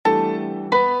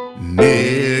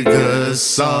Niggas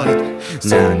saw it,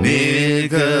 so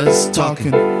niggas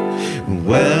talking.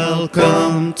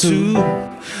 Welcome to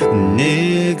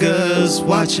Niggas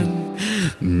Watching.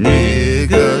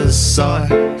 Niggas saw it,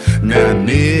 now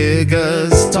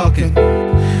niggas talking.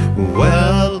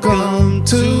 Welcome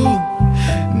to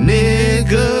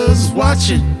Niggas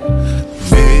Watching.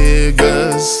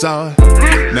 Niggas saw it,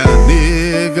 now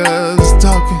niggas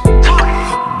talking.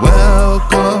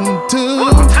 Welcome to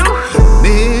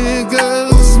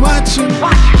Niggas Watching.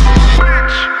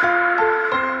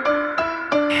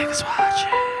 Niggas watching.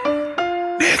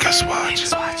 Niggas watching.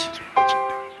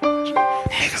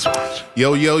 Niggas watching.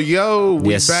 Yo, yo, yo.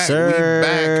 We yes, back. Sir. We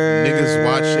back. Niggas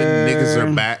watching. Niggas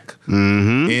are back.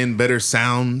 In better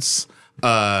sounds.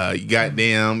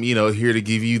 Goddamn, here to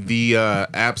give you the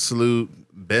absolute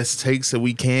best takes that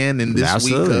we can in this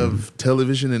week of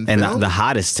television and film. And the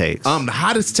hottest takes. The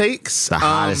hottest takes. The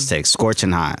hottest takes.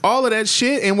 Scorching hot. All of that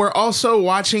shit. And we're also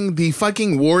watching the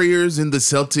fucking Warriors and the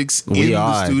Celtics in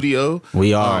the studio.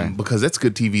 We are. Because that's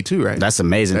good TV too, right? That's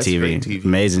amazing that's TV. Great TV.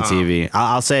 Amazing TV.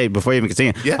 I'll say, before you even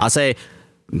continue, I'll say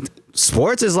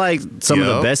sports is like some of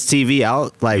the best TV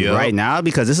out right now,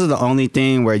 because this is the only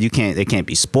thing where it can't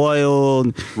be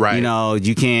spoiled. Right.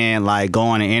 You can't go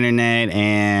on the internet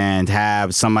and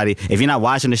have somebody, if you're not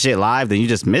watching the shit live, then you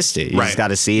just missed it. You just got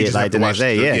to see it the next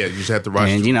day. Yeah, you just have to watch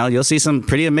it. And you'll see some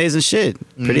pretty amazing shit.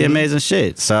 Amazing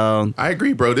shit. So I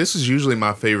agree, bro. This is usually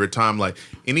my favorite time. Like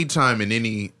anytime in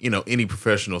any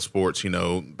professional sports,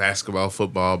 basketball,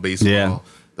 football, baseball. Yeah.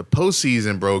 The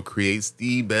postseason, bro, creates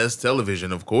the best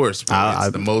television, of course. It's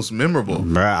the most memorable.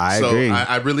 Bro, I agree.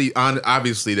 I really,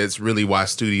 obviously, that's really why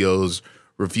studios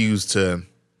refuse to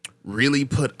really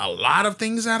put a lot of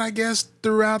things out, I guess,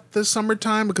 throughout the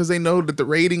summertime, because they know that the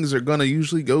ratings are going to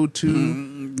usually go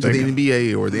to the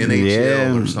NBA or the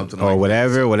NHL or something like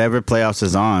that. Or whatever playoffs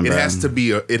is on. It has to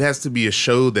be a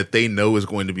show that they know is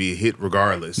going to be a hit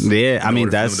regardless. Yeah, I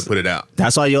mean, that's to put it out.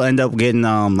 That's why you'll end up getting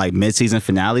mid-season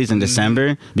finales in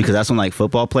December, because that's when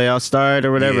football playoffs start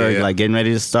or whatever, getting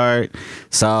ready to start.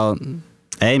 So,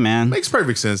 hey, man, makes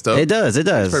perfect sense though. It does.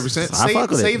 Makes perfect sense.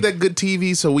 Save that good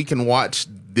TV so we can watch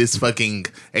this fucking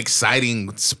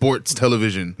exciting sports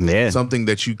television. Yeah. Something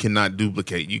that you cannot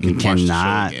duplicate. You can watch the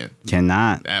show again.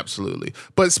 Cannot. Absolutely.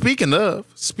 But speaking of,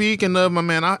 my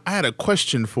man, I had a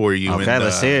question for you. Okay,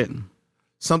 let's hear it.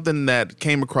 Something that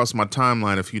came across my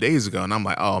timeline a few days ago, and I'm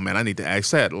like, oh man, I need to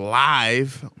ask that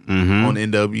live on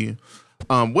NW.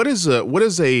 What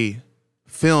is a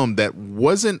film that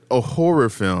wasn't a horror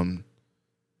film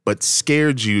but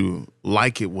scared you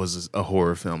like it was a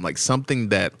horror film? Like something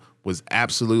that was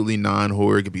absolutely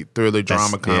non-horror. It could be thriller,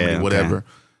 drama, comedy, whatever.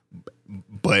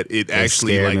 But it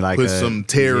actually put some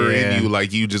terror in you,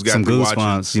 like you just got some goosebumps.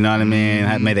 Watching. You know what I mean?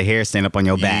 I made the hair stand up on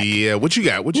your back. Yeah, what you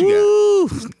got?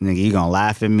 Nigga, you gonna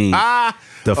laugh at me.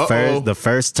 The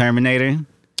first Terminator.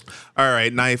 All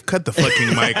right, Knife, cut the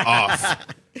fucking mic off.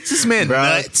 This man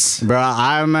nuts. Bro,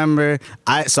 I remember,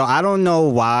 I don't know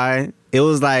why. It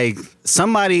was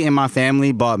somebody in my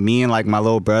family bought me and my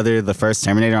little brother the first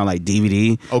Terminator on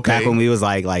DVD. Okay. Back when we was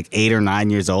like 8 or 9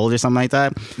 years old or something like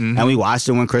that. And we watched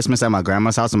it one Christmas at my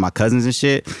grandma's house with my cousins and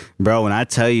shit. Bro, when I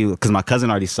tell you, because my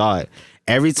cousin already saw it,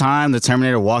 every time the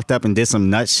Terminator walked up and did some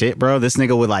nut shit, bro, this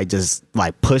nigga would just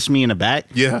push me in the back.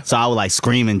 Yeah. So I would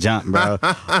scream and jump, bro.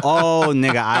 Oh,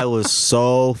 nigga, I was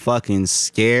so fucking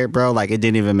scared, bro. It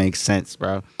didn't even make sense,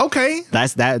 bro. Okay.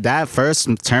 That first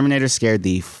Terminator scared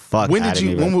the fuck out of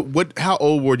me, bro. How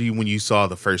old were you when you saw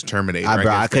the first Terminator?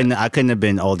 I couldn't have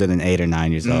been older than 8 or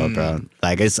 9 years old, bro.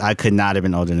 I could not have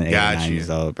been older than 8 or 9 years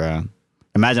old, bro.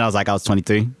 Imagine I was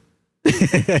 23.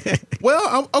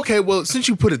 Well, okay. Well, since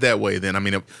you put it that way, then I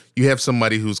mean, you have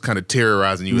somebody who's kind of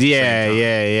terrorizing you. At the same time.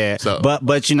 Yeah. So, but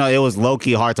it was low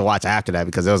key hard to watch after that,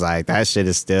 because it was that shit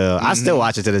is still. I still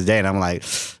watch it to this day, and I'm like,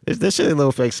 this shit is a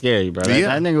little fake scary, bro.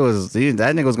 That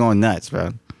nigga was going nuts,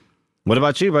 bro. What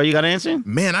about you, bro? You got an answer?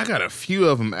 Man, I got a few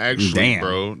of them actually,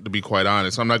 bro. To be quite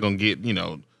honest, I'm not gonna get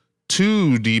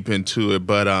too deep into it,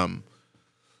 but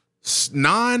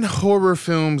non-horror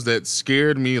films that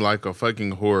scared me like a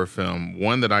fucking horror film.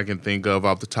 One that I can think of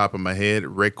off the top of my head,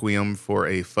 Requiem for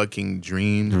a Fucking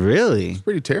Dream. Really? It's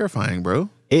pretty terrifying, bro.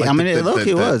 It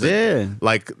low-key was, yeah.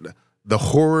 Like the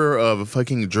horror of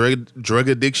fucking drug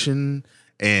addiction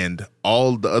and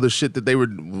all the other shit that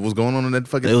was going on in that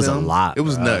fucking film. It was a lot. It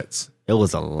was nuts. It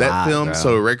was a lot. That film, bro.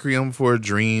 So Requiem for a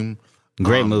Dream.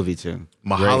 Great movie too.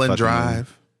 Mulholland Drive. Movie.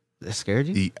 That scared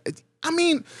you? I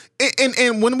mean,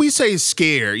 and when we say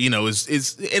scare, it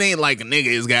ain't like a nigga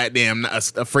is goddamn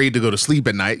afraid to go to sleep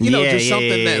at night. Just something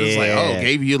that is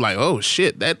gave you oh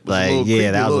shit, that was a little creepy,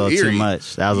 that was a little eerie. too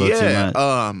much. That was a little too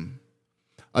much.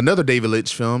 another David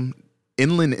Lynch film,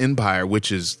 Inland Empire,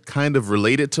 which is kind of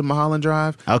related to Mulholland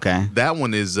Drive. Okay. That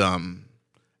one is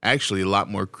actually a lot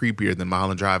more creepier than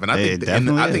Mulholland Drive. And I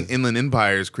think Inland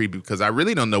Empire is creepy because I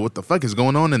really don't know what the fuck is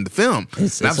going on in the film.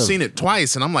 I've seen it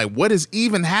twice and I'm like, what is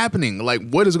even happening? Like,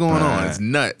 what is going on? It's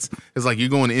nuts. It's like you're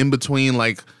going in between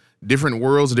like different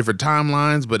worlds, different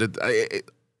timelines. But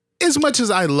as much as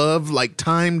I love like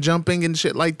time jumping and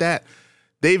shit like that,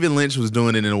 David Lynch was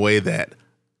doing it in a way that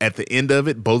at the end of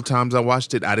it, both times I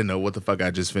watched it, I didn't know what the fuck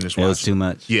I just finished watching. It was too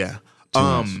much. Yeah. Too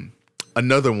much.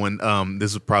 Another one,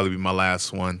 this will probably be my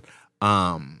last one.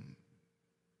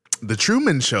 The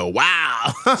Truman Show.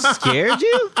 Wow. Scared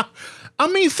you? I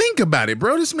mean, think about it,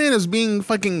 bro. This man is being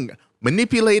fucking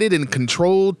manipulated and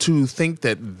controlled to think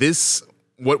that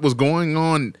what was going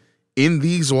on in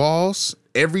these walls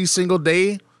every single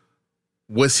day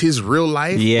was his real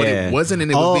life, but it wasn't,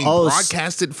 and it was being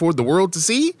broadcasted for the world to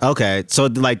see. Okay, so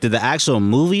like, did the actual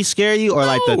movie scare you, or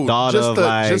like the thought of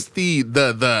just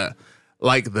the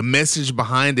like the message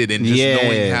behind it, and just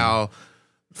knowing how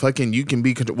fucking you can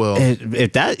be controlled. Well,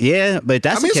 if that, but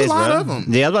that's the case, it's a lot bro. of them.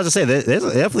 Yeah, I was about to say there's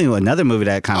definitely another movie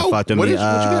that kind of fucked with me. What you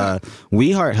got?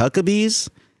 We Heart Huckabees.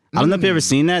 I don't know if you ever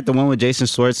seen that, the one with Jason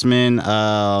Schwartzman, Jude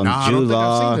I don't think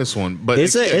Law. I've seen this one, but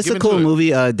it's a cool movie.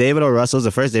 David O. Russell's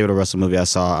the first David O. Russell movie I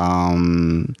saw.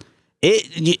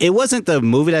 It wasn't the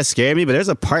movie that scared me, but there's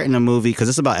a part in the movie because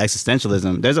it's about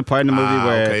existentialism. There's a part in the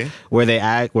movie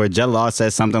where Judd Law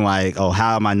says something like, "Oh,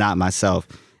 how am I not myself?"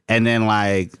 And then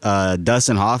like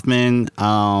Dustin Hoffman,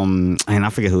 and I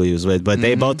forget who he was with, but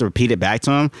they both repeat it back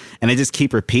to him, and they just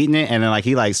keep repeating it, and then like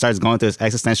he like starts going through this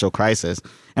existential crisis.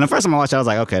 And the first time I watched it, I was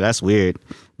like, okay, that's weird.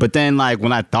 But then like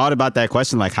when I thought about that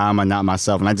question, like how am I not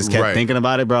myself, and I just kept thinking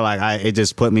about it, bro, like it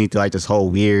just put me through like this whole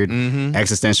weird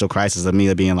existential crisis of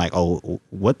me being like, oh,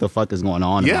 what the fuck is going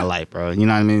on in my life, bro? You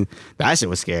know what I mean? That shit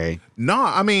was scary. No,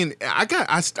 I mean, I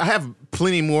have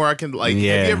plenty more I can like.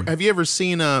 Yeah. Have you ever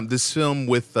seen this film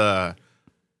with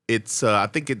it's I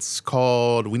think it's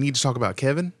called We Need to Talk About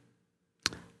Kevin?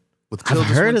 With I've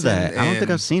heard of that. I don't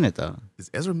think I've seen it though. Is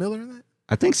Ezra Miller in that?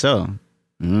 I think so.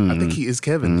 I think he is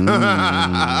Kevin. No,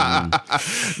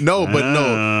 but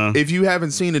no. If you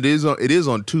haven't seen it, it is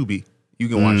on Tubi. You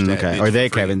can watch that. Okay. Or they're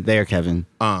Kevin. They're Kevin.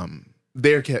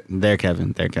 They're Kevin. They're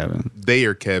Kevin. They're Kevin. They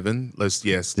are Kevin.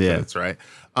 That's right.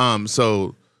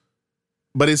 So,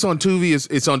 but it's on Tubi.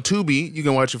 It's on Tubi. You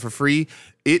can watch it for free.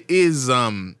 It is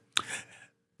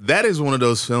that is one of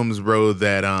those films, bro,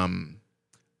 that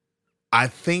I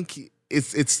think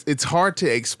it's hard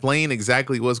to explain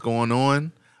exactly what's going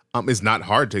on. It's not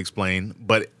hard to explain,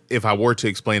 but if I were to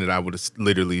explain it, I would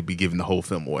literally be giving the whole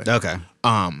film away. Okay.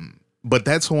 But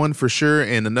that's one for sure,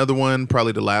 and another one,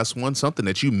 probably the last one, something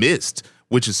that you missed,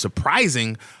 which is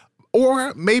surprising,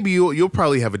 or maybe you'll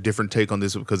probably have a different take on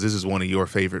this because this is one of your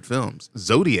favorite films,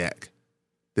 Zodiac.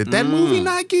 Did that movie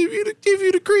not give you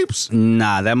the creeps?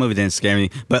 Nah, that movie didn't scare me,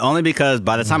 but only because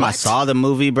by the time I saw the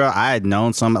movie, bro, I had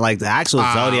known some like the actual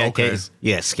Zodiac case.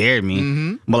 Yeah, scared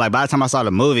me. But like by the time I saw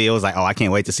the movie, it was like, oh, I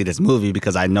can't wait to see this movie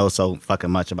because I know so fucking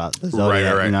much about the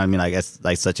Zodiac. Right. You know what I mean? Like that's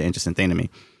like such an interesting thing to me.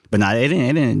 But nah, it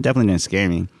definitely didn't scare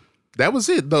me. That was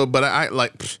it though. But I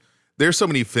like, there's so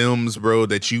many films, bro,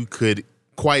 that you could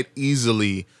quite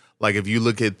easily like if you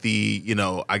look at the,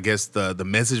 I guess the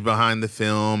message behind the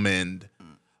film and.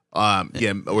 Or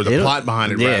the plot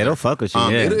behind it. Yeah, rather. It'll fuck with you.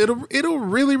 Yeah. It'll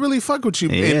really, really fuck with you.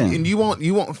 Yeah. And you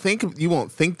won't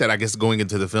think that. I guess going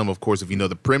into the film, of course, if you know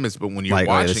the premise, but when you're like,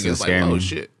 watching, it's like, oh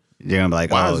shit. You're gonna be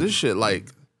like, why is this shit like?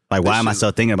 Like, why am I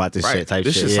still thinking about this shit? Type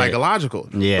this shit. This shit's psychological.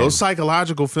 Yeah, those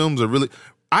psychological films are really.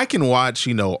 I can watch,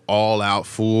 all out,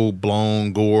 full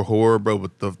blown gore horror, bro,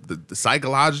 but the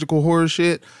psychological horror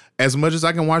shit. As much as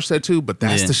I can watch that too, but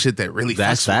that's the shit that really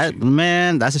fucks with you.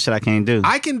 Man, that's the shit I can't do.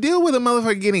 I can deal with a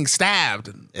motherfucker getting stabbed.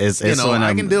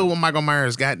 I can deal with Michael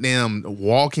Myers goddamn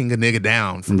walking a nigga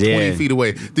down from 20 feet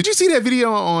away. Did you see that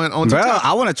video on TikTok? Bro,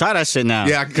 I want to try that shit now.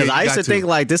 Yeah, because I used to think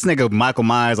like this nigga Michael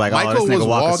Myers, like Michael this nigga was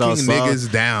walking so slow.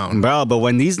 niggas down, bro. But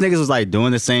when these niggas was like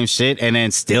doing the same shit and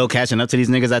then still catching up to these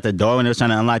niggas at the door when they was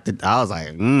trying to unlock the, I was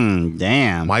like,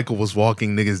 damn. Michael was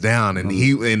walking niggas down,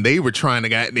 and they were trying to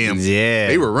goddamn,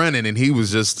 they were running, and he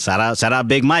was just. Shout out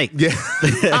Big Mike. Yeah.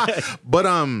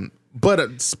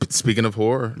 But speaking of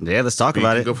horror. Yeah, let's talk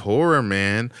about it. Speaking of horror,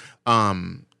 man.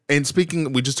 And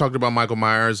we just talked about Michael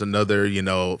Myers, another,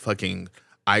 fucking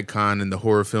icon in the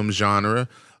horror film genre.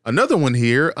 Another one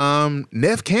here,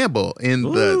 Neve Campbell in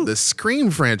the Scream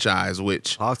franchise,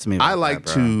 which talk to me about I like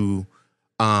that, to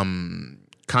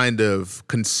kind of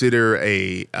consider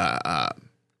it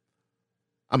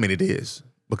is.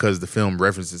 because the film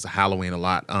references Halloween a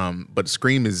lot. But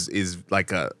Scream is like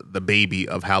the baby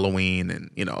of Halloween and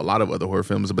a lot of other horror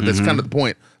films. But that's kind of the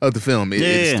point of the film.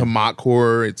 It's to mock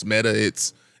horror. It's meta.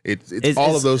 It's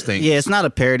all of those things. Yeah, it's not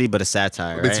a parody, but a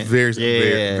satire. Right? It's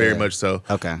very much so.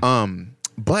 Okay.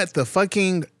 But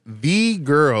the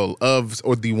girl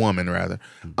or the woman rather.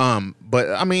 But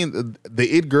I mean the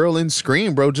it girl in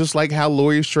Scream, bro, just like how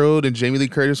Laurie Strode and Jamie Lee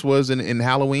Curtis was in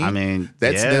Halloween. I mean,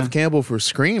 that's Neve Campbell for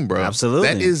Scream, bro. Absolutely.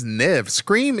 That is Neve.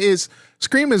 Scream is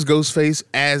Ghostface,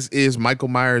 as is Michael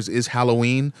Myers is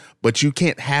Halloween, but you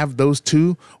can't have those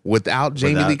two without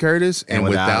Jamie Lee Curtis and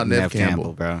without Neve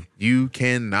Campbell, bro. You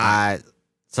cannot.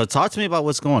 So talk to me about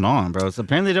what's going on, bro. So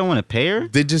apparently they don't want to pay her?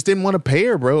 They just didn't want to pay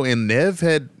her, bro. And Neve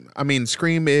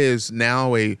Scream is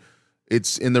now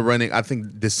it's in the running. I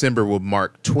think December will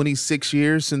mark 26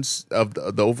 years since of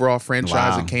the overall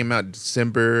franchise. Wow. It came out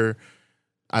December,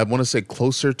 I want to say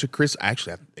closer to Chris.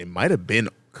 Actually, it might have been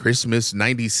Christmas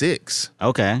 96.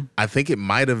 Okay. I think it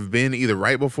might have been either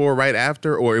right before, right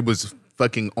after, or it was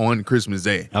fucking on Christmas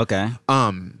Day. Okay.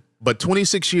 But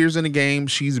 26 years in the game,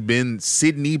 she's been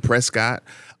Sidney Prescott,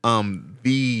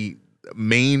 the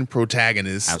main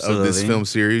protagonist of this film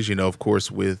series, of course,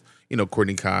 with,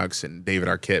 Courtney Cox and David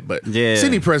Arquette. But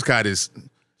Sidney Prescott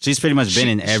she's pretty much been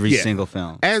in every single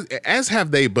film. As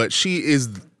have they, but she is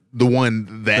the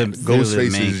one that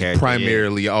Ghostface is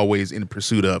primarily always in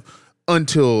pursuit of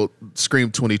until Scream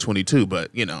 2022.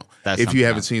 But, if you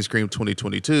haven't seen Scream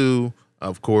 2022...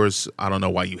 Of course, I don't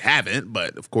know why you haven't,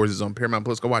 but of course it's on Paramount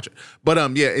Plus. Go watch it. But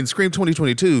in Scream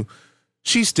 2022,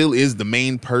 she still is the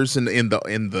main person in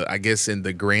the I guess in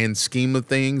the grand scheme of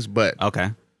things, but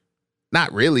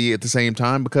not really at the same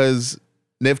time, because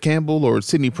Neve Campbell or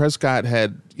Sidney Prescott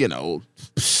had,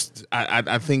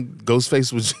 I think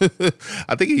Ghostface was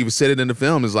I think he even said it in the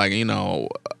film, is like,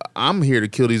 I'm here to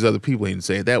kill these other people. He didn't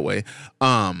say it that way.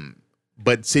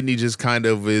 But Sidney just kind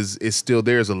of is still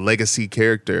there as a legacy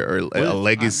character or a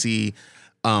legacy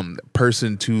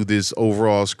person to this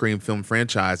overall Scream film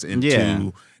franchise, and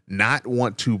to not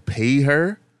want to pay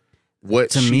her what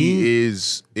to she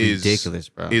is ridiculous,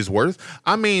 bro. Is worth.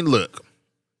 I mean, look,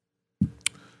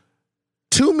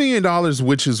 $2 million,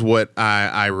 which is what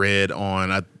I read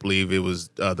on, I believe it was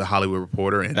the Hollywood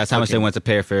Reporter, and that's how much they wanted to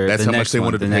pay her for. That's how much they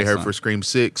wanted to pay her for Scream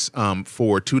 6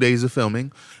 for 2 days of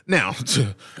filming. Now,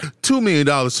 $2 million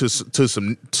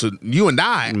to you and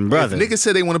I, brother. If niggas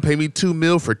said they want to pay me $2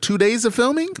 million for 2 days of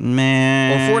filming,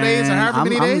 man, or 4 days, or however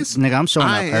many days, nigga, I'm showing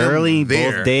up early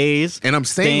both days, and I'm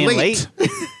staying late.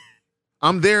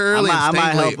 I'm there early. I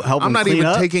might help I'm not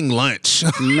even taking lunch.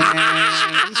 Man,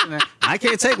 I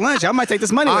can't take lunch. I might take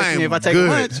this money away from me if I take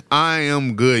lunch. I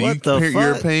am good.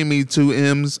 You're paying me 2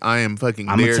 M's. I am fucking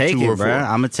there. I'm gonna take it, bro.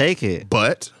 I'm gonna take it.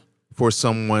 But for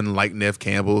someone like Neve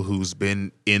Campbell, who's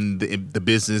been in the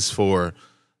business for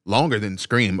longer than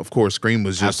Scream, of course, Scream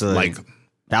was just like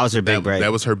that was her big break.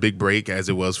 That was her big break, as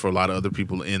it was for a lot of other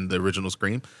people in the original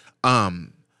Scream.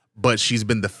 But she's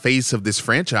been the face of this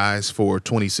franchise for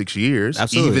 26 years.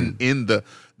 Absolutely. Even in the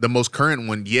most current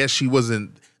one, yes, she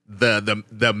wasn't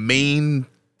the main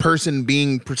person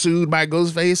being pursued by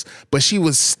Ghostface, but she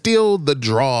was still the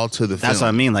draw to the film. That's what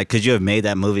I mean. Like, could you have made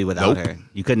that movie without her?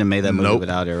 You couldn't have made that movie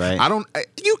without her, right?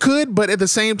 You could, but at the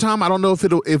same time, I don't know if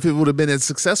it would have been as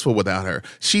successful without her.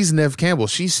 She's Neve Campbell.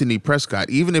 She's Sidney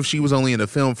Prescott. Even if she was only in the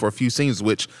film for a few scenes,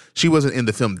 which she wasn't in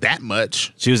the film that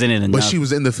much. She was in it enough. But she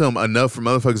was in the film enough for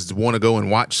motherfuckers to want to go and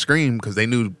watch Scream, because they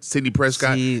knew Sidney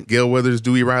Prescott, Gail Weathers,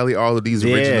 Dewey Riley, all of these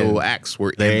original acts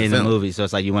were in the movie. So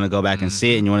it's like you want to go back and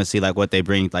see it, and you want to see like what they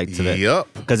bring like to the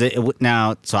because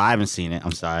now. So I haven't seen it.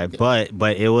 I'm sorry, but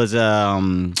it was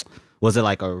was it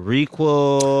like a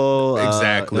requel?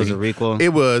 Exactly, it was a requel. It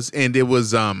was, and it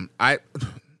was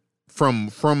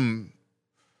from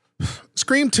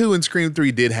Scream 2 and Scream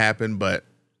 3 did happen, but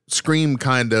Scream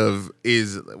kind of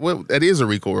is that is a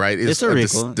requel, right? It's a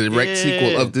requel, direct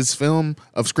sequel of this film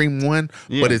of Scream 1,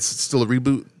 but it's still a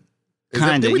reboot.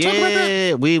 Kind of, we talk about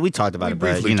that? We talked about it,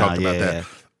 briefly talked about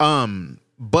that.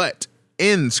 But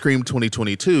in Scream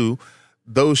 2022,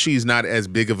 though she's not as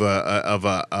big of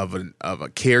a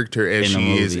character as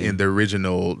she is in the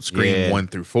original Scream 1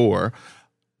 through 4,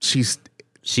 she's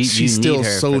still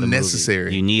so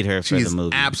necessary. You need her for the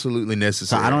movie. Absolutely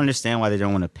necessary. So I don't understand why they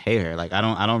don't want to pay her. Like I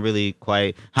don't really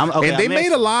quite. And they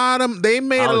made a lot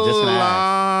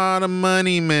of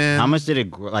money, man. How much did it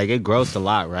it grossed a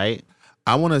lot, right?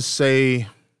 I want to say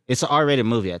it's an R-rated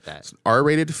movie at that. It's an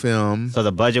R-rated film. So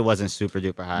the budget wasn't super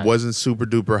duper high. Wasn't super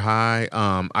duper high.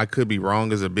 I could be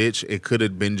wrong as a bitch. It could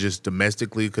have been just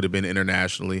domestically. Could have been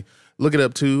internationally. Look it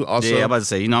up too. Also, yeah, I'm about to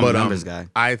say, I'm a numbers guy.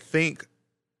 I think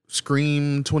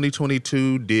Scream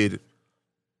 2022 did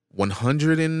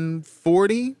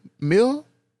 $140 million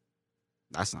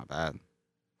That's not bad.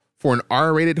 for an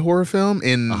R-rated horror film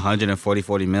in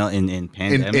 140 mil in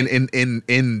pandemic.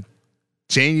 in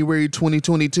January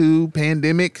 2022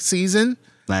 pandemic season.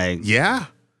 Like, Yeah,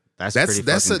 that's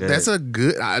a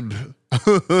good.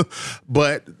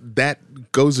 But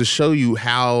that goes to show you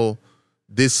how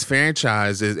this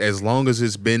franchise is, as long as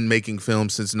it's been making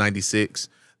films since '96,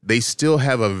 they still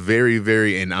have a very,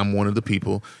 very, and I'm one of the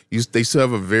people. They still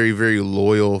have a very, very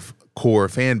loyal core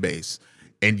fan base.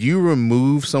 And you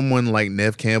remove someone like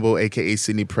Neve Campbell, aka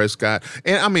Sidney Prescott,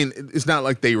 and I mean, it's not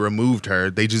like they removed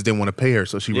her; they just didn't want to pay her,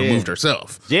 so she removed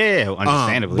herself. Yeah,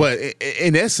 understandably. But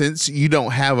in essence, you don't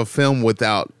have a film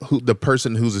without the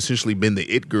person who's essentially been the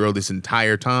it girl this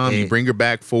entire time. You bring her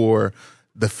back for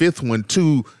the fifth one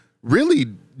to really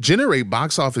generate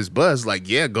box office buzz. Like,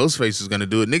 yeah, Ghostface is going to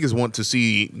do it. Niggas want to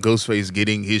see Ghostface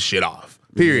getting his shit off.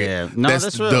 Period. Yeah. No,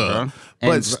 that's real, bro.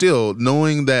 But still,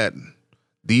 knowing that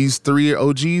these three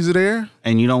OGs are there,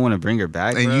 and you don't want to bring her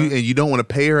back, and you don't want to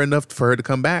pay her enough for her to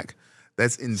come back,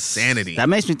 that's insanity. That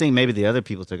makes me think maybe the other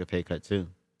people took a pay cut too.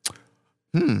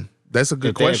 That's a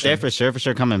good question. They're for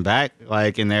sure coming back,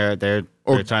 like, and they're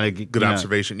trying to get good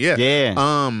observation. Yeah.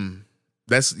 I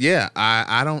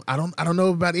don't know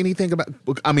about anything about.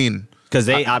 I mean, because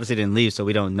they obviously didn't leave, so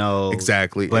we don't know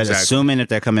exactly. But assuming if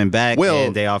they're coming back,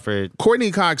 and they offered.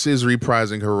 Courtney Cox is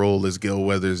reprising her role as Gil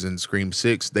Weathers in Scream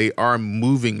 6. They are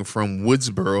moving from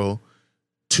Woodsboro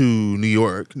to New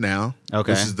York now.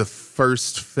 Okay, this is the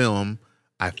first film,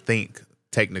 I think,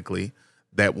 technically,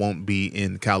 that won't be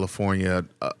in California.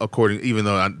 Even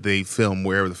though they film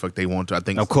wherever the fuck they want to. I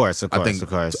think, of course.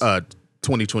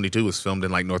 2022 was filmed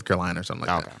in like North Carolina or something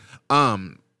like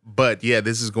that. But yeah,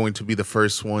 this is going to be the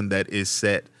first one that is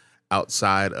set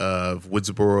outside of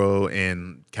Woodsboro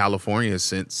and California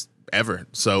since ever.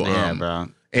 So, bro.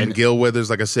 And Gil Weathers,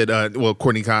 like I said,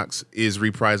 Courtney Cox is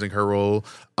reprising her role.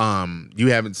 You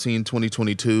haven't seen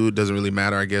 2022. It doesn't really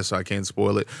matter, I guess, so I can't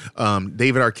spoil it.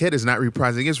 David Arquette is not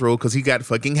reprising his role because he got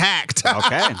fucking hacked.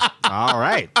 Okay. All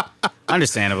right.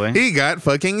 Understandably. He got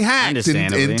fucking hacked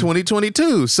in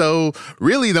 2022. So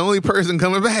really the only person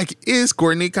coming back is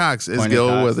Courtney Cox as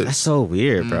Gil Weathers. That's so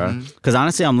weird, bro. Because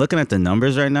honestly, I'm looking at the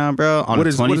numbers right now, bro. On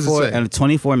a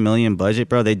 24 million budget,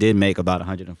 bro, they did make about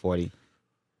 140.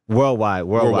 Worldwide.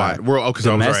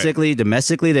 Domestically,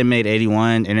 they made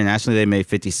 81. Internationally, they made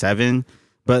 57.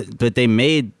 But they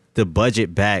made the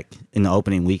budget back in the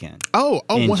opening weekend.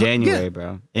 In January,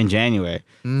 bro. In January.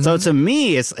 Mm-hmm. So to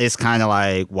me, it's kind of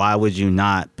like, why would you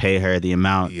not pay her the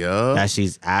amount that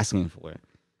she's asking for?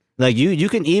 Like, you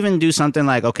can even do something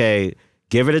like, okay,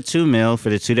 give her the $2 million for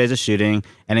the 2 days of shooting,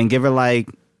 and then give her like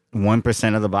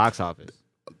 1% of the box office.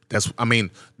 I'm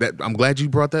glad you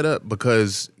brought that up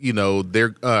because,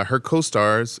 they're her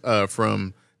co-stars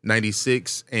from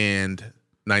 96 and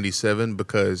 97,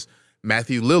 because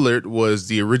Matthew Lillard was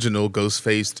the original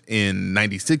Ghostface in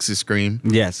 96's Scream.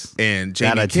 Yes. And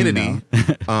Jamie Kennedy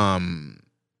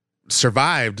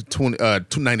survived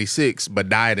 96 but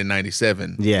died in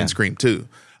 97 in Scream 2.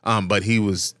 But he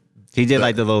did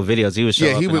like the little videos. He was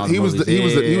he was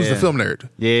the film nerd.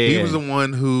 Yeah, he was the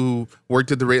one who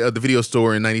worked at the video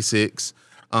store in 96.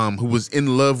 Who was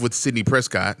in love with Sidney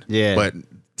Prescott. Yeah, but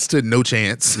stood no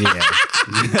chance. Yeah.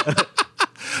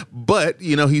 But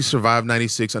he survived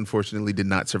 96. Unfortunately, did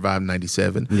not survive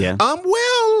 97. Yeah.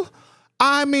 I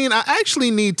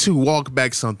actually need to walk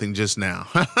back something just now.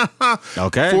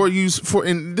 Okay.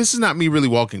 And this is not me really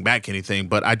walking back anything,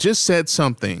 but I just said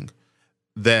something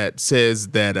that says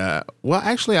that,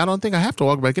 actually, I don't think I have to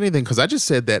walk back anything because I just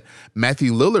said that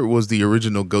Matthew Lillard was the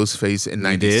original Ghostface in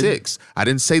 96. I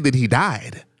didn't say that he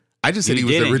died. I just said he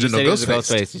was the original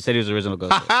Ghostface. You said he was the original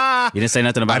Ghostface. You didn't say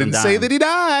nothing about him dying. I didn't say that he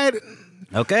died.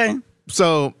 Okay.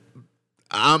 So,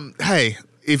 hey,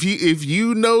 if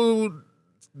you know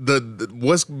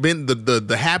what's been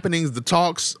the happenings, the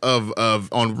talks of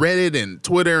on Reddit and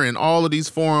Twitter and all of these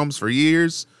forums for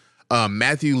years,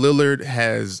 Matthew Lillard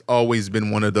has always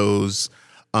been one of those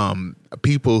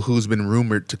people who's been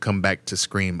rumored to come back to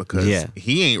Scream because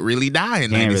he ain't really died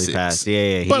in 96. Really passed.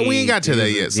 Yeah. But we ain't got to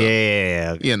that yet. So,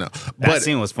 yeah. That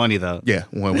scene was funny though. Yeah,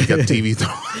 when we got the TV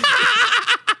thrown.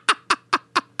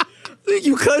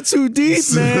 You cut too deep,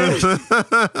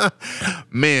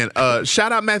 man.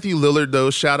 Shout out Matthew Lillard though.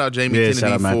 Shout out Jamie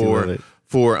Kennedy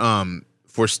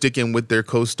for sticking with their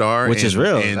co-star, which is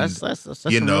real. And that's some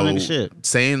real shit.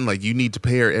 Saying like you need to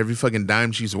pay her every fucking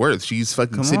dime she's worth. She's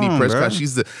fucking Sidney Prescott.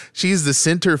 Bro. She's the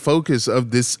center focus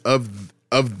of this of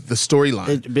the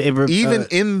storyline. Even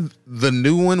in the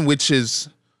new one, which is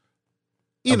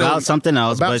about something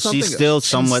else, about but something she's still else.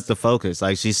 somewhat the focus.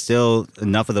 Like she's still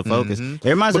enough of the focus. It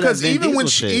reminds me of Because that Vin Diesel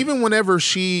shit. even whenever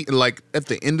she like at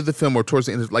the end of the film or towards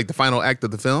the end, like the final act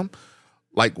of the film,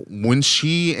 like when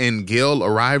she and Gil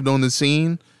arrived on the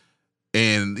scene,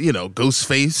 and ghost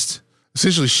faced.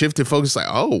 Essentially shifted focus, like,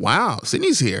 oh wow,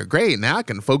 Sydney's here, great. Now I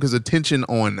can focus attention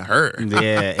on her.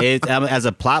 Yeah, as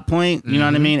a plot point, you know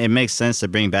what I mean. It makes sense to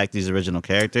bring back these original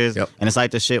characters, and it's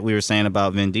like the shit we were saying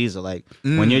about Vin Diesel. Like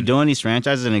when you're doing these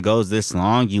franchises and it goes this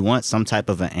long, you want some type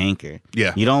of an anchor.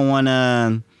 Yeah, you don't want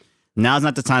to. Now's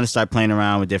not the time to start playing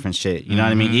around with different shit. You know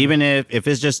what I mean? Even if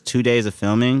it's just 2 days of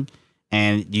filming,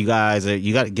 and you got to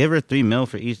give her $3 million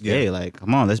for each day. Like,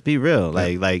 come on, let's be real.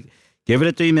 Like. Give it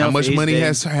a $3 million. How much money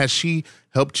has she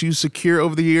helped you secure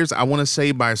over the years? I want to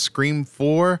say by Scream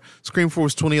 4. Scream 4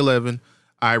 was 2011.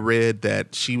 I read that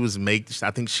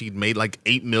I think she'd made like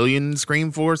 $8 million in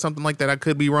Scream 4 or something like that. I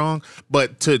could be wrong.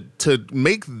 But to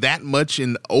make that much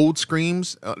in old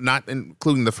Screams, not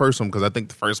including the first one, because I think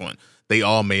the first one, they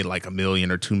all made like $1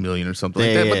 million or $2 million or something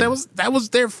like that. But that was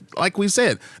their, like we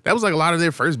said, that was like a lot of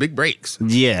their first big breaks.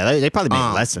 Yeah, they probably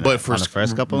made less than that on the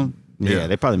first couple. Yeah,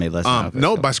 they probably made less than that.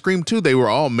 No, by Scream 2, they were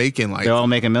all making like... They're all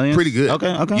making millions? Pretty good. Okay.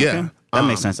 Yeah. Okay. That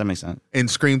makes sense. And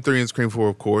Scream 3 and Scream 4,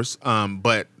 of course.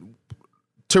 But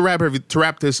to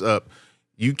wrap this up,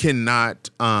 you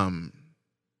cannot...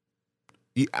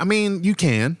 you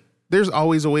can. There's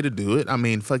always a way to do it. I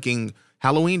mean, fucking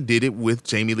Halloween did it with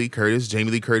Jamie Lee Curtis.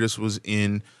 Jamie Lee Curtis was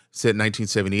set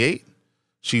 1978.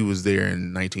 She was there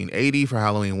in 1980 for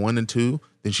Halloween 1 and 2.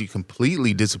 Then she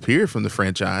completely disappeared from the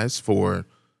franchise for...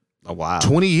 a while.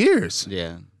 20 years.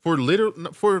 Yeah. On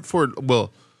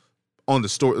the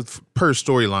story per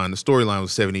storyline, the storyline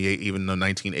was 78, even though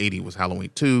 1980 was Halloween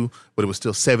 2, but it was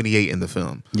still 78 in the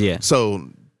film. Yeah. So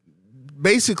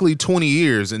basically 20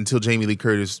 years until Jamie Lee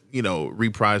Curtis,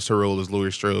 reprised her role as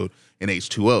Laurie Strode in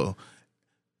H2O.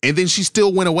 And then she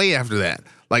still went away after that.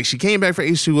 Like she came back for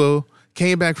H2O,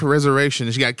 came back for Resurrection,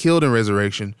 and she got killed in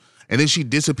Resurrection. And then she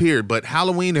disappeared. But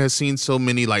Halloween has seen so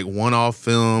many like one-off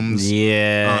films.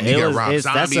 Yeah, you got Rob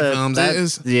Zombie films.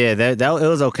 It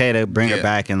was okay to bring her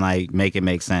back and like make it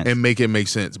make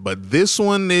sense. But this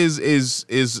one is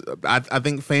I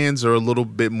think fans are a little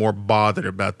bit more bothered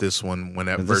about this one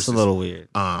It's a little weird.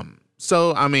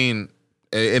 So I mean.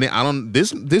 And I don't.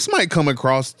 This might come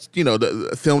across,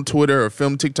 the film Twitter or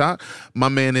film TikTok. My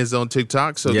man is on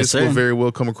TikTok, so this will very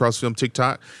well come across film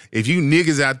TikTok. If you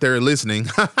niggas out there listening,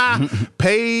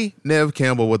 pay Neve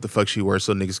Campbell what the fuck she worth,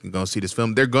 so niggas can go see this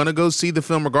film. They're gonna go see the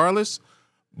film regardless,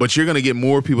 but you're gonna get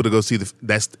more people to go see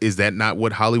is that not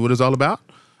what Hollywood is all about?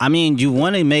 I mean, you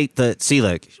want to make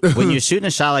look, when you're shooting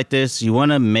a shot like this, you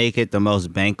want to make it the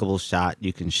most bankable shot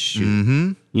you can shoot.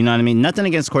 Mm-hmm. You know what I mean? Nothing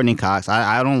against Courtney Cox.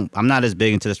 I'm not as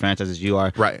big into this franchise as you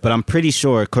are. Right. But I'm pretty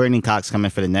sure Courtney Cox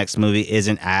coming for the next movie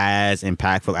isn't as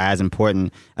impactful, as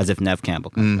important as if Neve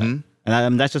Campbell comes back.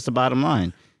 And that's just the bottom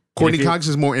line. Courtney Cox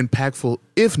is more impactful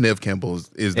if Neve Campbell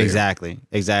is there. Exactly.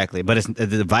 But it's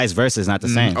the vice versa is not the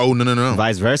same. Oh, no.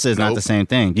 Vice versa is not the same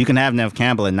thing. You can have Neve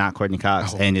Campbell and not Courtney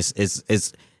Cox, and it's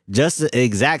just the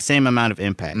exact same amount of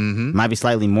impact. Might be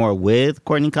slightly more with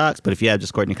Courtney Cox, but if you have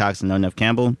just Courtney Cox and no Neve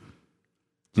Campbell,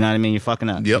 you know what I mean? You're fucking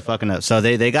up. Yep. You're fucking up. So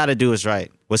they got to do us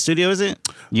right. What studio is it?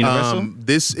 Universal?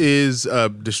 This is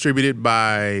distributed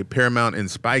by Paramount and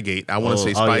Spygate. I want to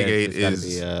say Spygate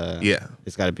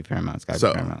It's got to be Paramount. It's got to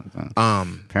be Paramount.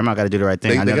 Paramount got to do the right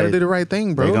thing. They got to do the right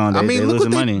thing, bro. Look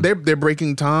what money. They're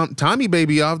breaking Tommy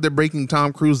Baby off. They're breaking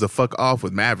Tom Cruise the fuck off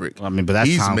with Maverick. I mean, but that's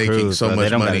He's Tom making Cruise, so bro. much They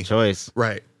don't money. got a choice.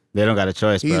 Right. They don't got a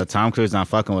choice, bro. Tom Cruise not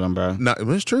fucking with him, bro. No,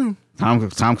 it's true.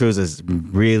 Tom Cruise is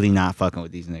really not fucking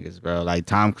with these niggas, bro. Like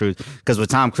Tom Cruise, because with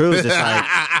Tom Cruise, it's like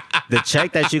the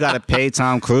check that you got to pay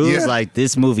Tom Cruise. Like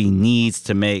this movie needs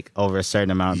to make over a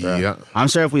certain amount, bro. Yeah. I'm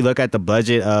sure if we look at the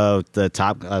budget of the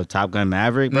Top Gun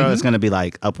Maverick, bro, it's gonna be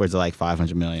like upwards of like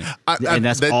 $500 million, and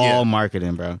that's all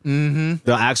marketing, bro.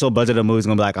 The actual budget of the movie is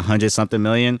gonna be like 100-something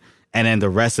million, and then the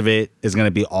rest of it is gonna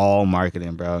be all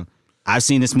marketing, bro. I've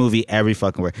seen this movie every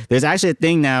fucking where. There's actually a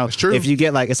thing now. It's true. If you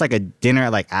get like, it's like a dinner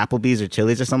at like Applebee's or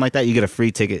Chili's or something like that, you get a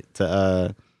free ticket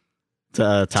to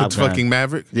Top Gun. Fucking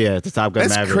Maverick? Yeah, to Top Gun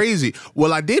Maverick. That's crazy.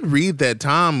 Well, I did read that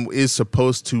Tom is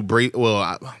supposed to break.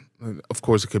 Well, of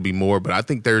course it could be more, but I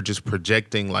think they're just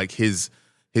projecting like his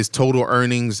total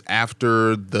earnings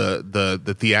after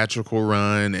the theatrical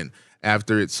run and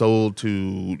after it's sold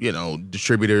to,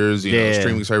 distributors,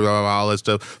 streaming service, all that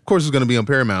stuff. Of course, it's going to be on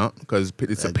Paramount because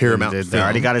it's a Paramount film. They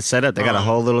already got it set up. They got a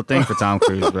whole little thing for Tom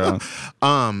Cruise, bro.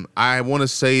 I want to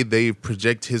say they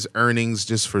project his earnings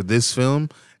just for this film,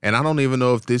 and I don't even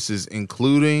know if this is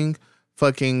including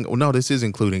fucking. Well, no, this is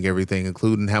including everything,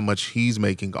 including how much he's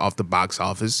making off the box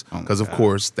office. Because of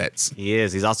course that's he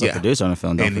is. He's also a producer on the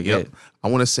film. Don't forget. I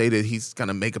want to say that he's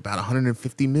gonna make about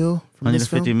 150 mil. From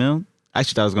 150 mil. I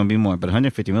actually thought it was gonna be more, but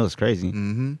 150 mil is crazy.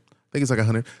 Mm-hmm. I think it's like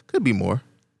 100. Could be more.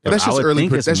 But that's just early.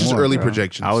 That's just early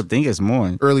projections. I would think it's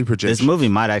more. Early projections. This movie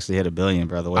might actually hit $1 billion,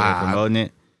 bro. The way they're promoting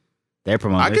it. They're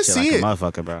promoting this shit like a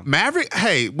motherfucker, bro. Maverick,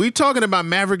 hey, we talking about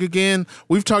Maverick again.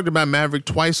 We've talked about Maverick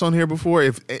twice on here before.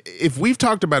 If we've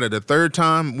talked about it a third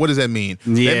time, what does that mean?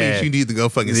 Yeah. That means you need to go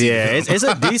fucking see it. Yeah, it's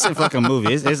a decent fucking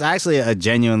movie. It's actually a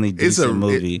genuinely decent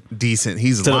movie. Decent.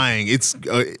 He's lying. It's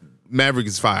Maverick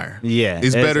is fire. Yeah.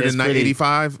 It's better than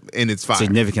 85, and it's fire.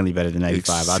 Significantly better than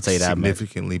 85. I'll tell you that much.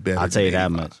 Significantly better. I'll tell you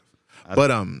that much.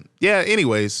 But yeah.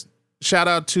 Anyways, shout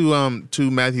out to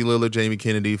Matthew Lillard, Jamie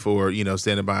Kennedy for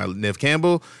standing by Neve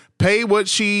Campbell. Pay what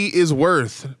she is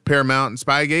worth, Paramount and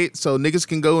Spygate, so niggas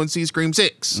can go and see Scream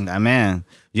 6. Nah, man,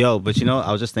 yo, but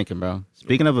I was just thinking, bro.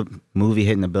 Speaking of a movie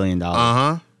hitting $1 billion,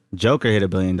 Joker hit $1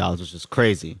 billion, which is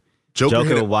crazy.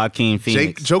 Joker with Joaquin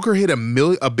Phoenix. Joker hit $1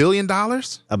 billion. $1 billion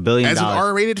as an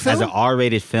R-rated film. As an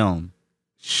R-rated film.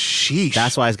 Sheesh.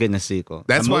 That's why it's getting a sequel.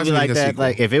 That's why it's getting a sequel.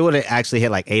 Like if it would have actually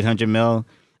hit like 800 mil.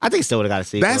 I think it still would have got a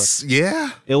sequel.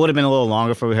 It would have been a little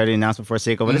longer before we heard the announcement for a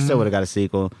sequel, but it still would have got a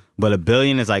sequel. But $1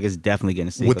 billion is like, it's definitely getting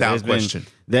a sequel. Without question.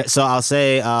 So I'll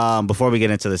say, before we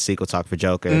get into the sequel talk for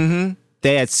Joker,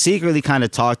 they had secretly kind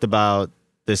of talked about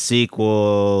the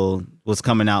sequel was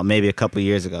coming out maybe a couple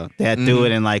years ago. They had threw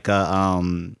it in like it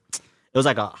was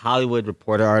like a Hollywood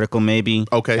Reporter article maybe.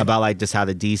 Okay. About like just how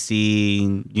the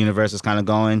DC universe is kind of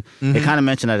going. They kind of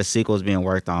mentioned that a sequel is being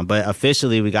worked on. But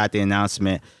officially we got the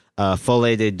announcement.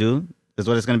 Folie de Deux is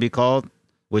what it's going to be called,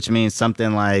 which means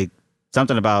something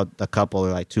about a couple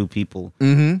or like two people.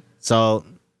 So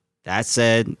that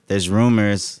said, there's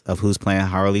rumors of who's playing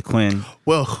Harley Quinn.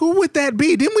 Well, who would that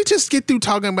be? Didn't we just get through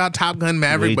talking about Top Gun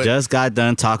Maverick? We just got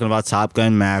done talking about Top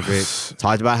Gun Maverick,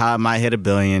 talked about how it might hit $1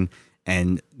 billion,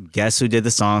 and guess who did the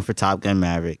song for Top Gun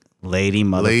Maverick? Lady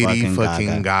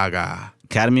fucking Gaga.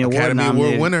 Academy Award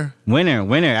winner.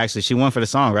 Winner, actually. She won for the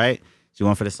song, right? She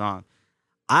won for the song.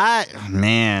 How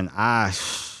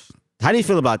do you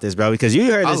feel about this, bro? Because you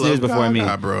heard this news before me,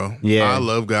 bro. Yeah, I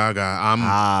love Gaga.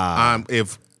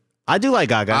 I do like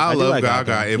Gaga. I love like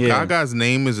Gaga. If Gaga's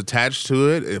name is attached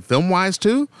to it, film wise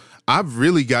too, I've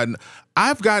been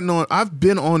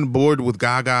on board with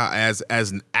Gaga as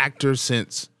an actor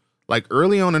since like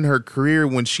early on in her career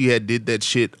when she had did that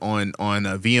shit on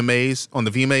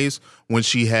VMAs when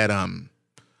she had I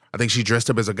think she dressed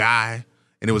up as a guy.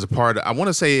 And it was a part of, I want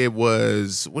to say it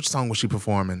was, which song was she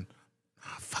performing?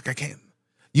 Oh, fuck, I can't.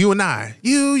 You and I.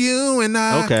 You and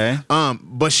I. Okay.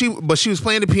 But she was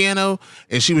playing the piano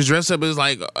and she was dressed up as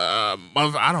like, I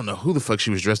don't know who the fuck she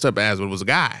was dressed up as, but it was a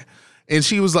guy. And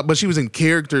she was like, but she was in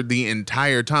character the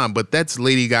entire time. But that's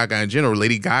Lady Gaga in general.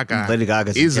 Lady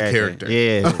Gaga is a character.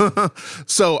 Yeah.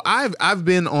 So I've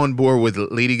been on board with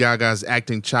Lady Gaga's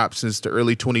acting chops since the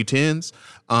early 2010s.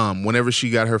 Whenever she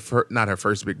got her not her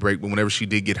first big break, but whenever she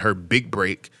did get her big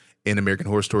break in American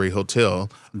Horror Story Hotel,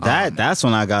 that's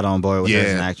when I got on board with her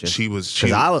as an actress.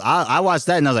 I watched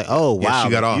that and I was like, oh wow, she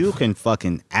got off. You can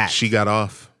fucking act. She got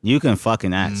off. You can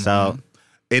fucking act. So.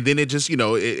 And then it just,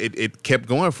 it kept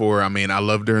going for her. I mean, I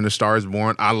loved her in A Star Is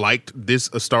Born. I liked this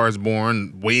A Star Is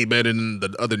Born way better than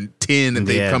the other 10 that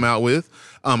they've come out with.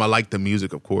 I like the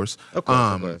music, of course. Of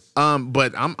course.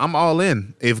 But I'm all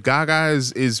in. If Gaga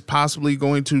is possibly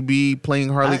going to be playing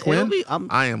Harley Quinn,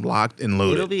 I am locked and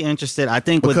loaded. It'll be interesting. I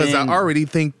think because I already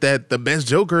think that the best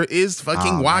Joker is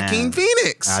fucking Joaquin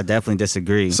Phoenix. I definitely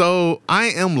disagree. So I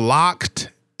am locked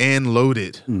and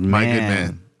loaded, my good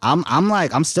man.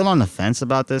 I'm still on the fence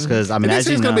about this because I mean, as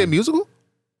it's gonna be a musical.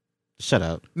 Shut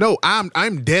up. No,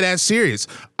 I'm dead ass serious.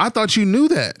 I thought you knew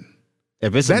that.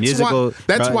 If it's a musical,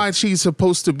 that's why she's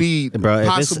supposed to be. Bro,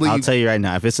 possibly. I'll tell you right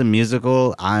now. If it's a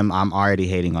musical, I'm already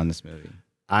hating on this movie.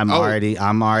 I'm already.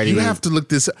 You have to look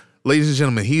this, ladies and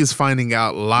gentlemen. He is finding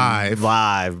out live,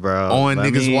 bro, on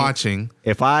niggas watching.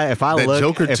 If I look,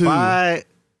 Joker 2,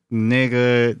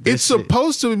 nigga, it's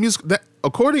supposed to be musical. That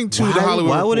according to the Hollywood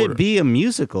Why would Reporter. it be a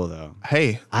musical though?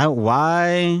 Hey,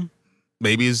 why?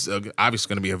 Maybe it's obviously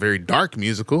going to be a very dark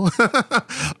musical.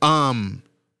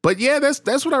 But yeah,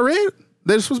 that's what I read.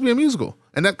 That it's supposed to be a musical,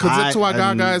 and that's why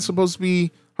Gaga is supposed to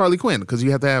be Harley Quinn, because you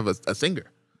have to have a singer.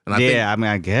 And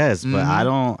I guess, but I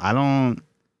don't.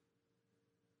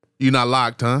 You're not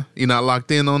locked, huh? You're not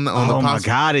locked in on the. Oh my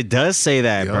God! It does say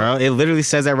that, bro. It literally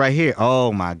says that right here.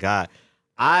 Oh my God!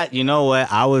 You know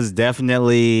what? I was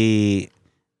definitely.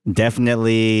 Go ahead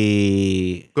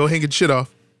and get shit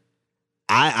off.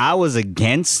 I was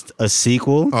against a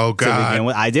sequel. Oh, God. To begin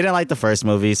with. I didn't like the first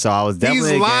movie, so I was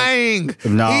definitely He's lying.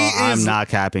 No, I'm not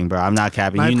capping, bro. I'm not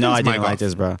capping. You know I didn't like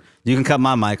this, bro. You can cut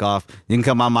my mic off. You can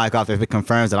cut my mic off if it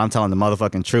confirms that I'm telling the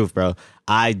motherfucking truth, bro.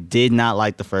 I did not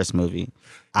like the first movie.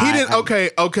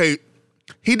 Okay.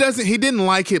 He didn't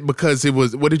like it because it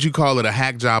was, what did you call it? A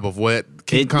hack job of what?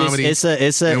 King comedy? It's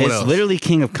literally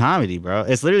King of Comedy, bro.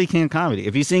 It's literally King of Comedy.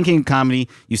 If you've seen King of Comedy,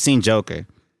 you've seen Joker.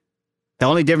 The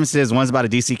only difference is one's about a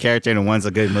DC character and one's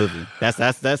a good movie. That's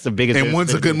the biggest. And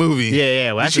one's a good movie.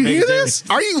 Yeah. Well, did you hear this?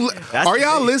 Are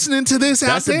y'all listening to this out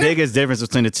there? That's the biggest difference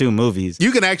between the two movies.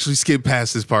 You can actually skip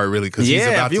past this part, really, because he's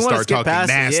about to start talking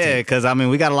nasty. Yeah, because I mean,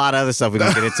 we got a lot of other stuff we're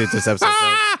gonna get into this episode.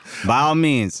 So by all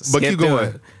means, skip keep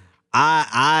going. It.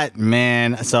 I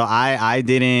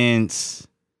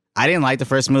didn't like the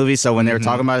first movie, so when they were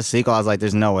talking about a sequel, I was like,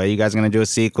 "There's no way you guys are gonna do a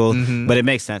sequel." But it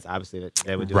makes sense, obviously, that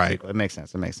they would do a sequel. It makes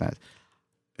sense.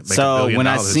 So when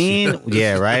I seen,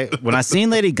 when I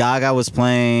seen Lady Gaga was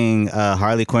playing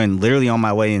Harley Quinn, literally on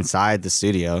my way inside the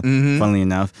studio, funnily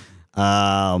enough,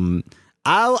 I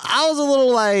was a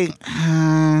little like,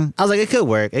 I was like, it could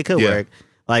work. Work.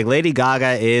 Like Lady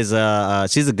Gaga is,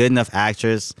 she's a good enough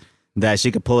actress that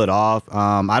she could pull it off.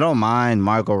 I don't mind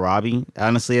Margot Robbie,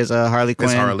 honestly, as a Harley Quinn.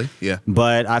 It's Harley, yeah.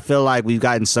 But I feel like we've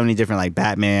gotten so many different like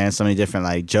Batman, so many different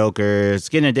like Jokers.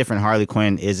 Getting a different Harley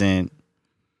Quinn isn't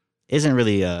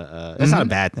really that's not a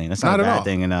bad thing. That's not a bad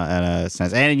thing in a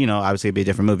sense. And obviously it'd be a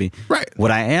different movie. Right.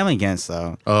 What I am against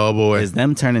though, oh boy, is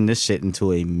them turning this shit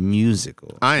into a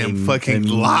musical. I am fucking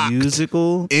locked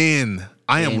in.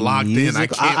 I am locked in. I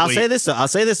can't I'll say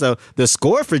this though. The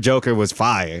score for Joker was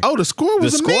fire. Oh, the score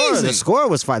was amazing. The score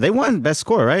was fire. They won best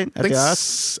score, right?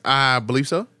 I believe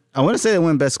so. I want to say they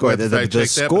won best score.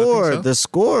 The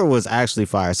score was actually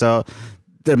fire. So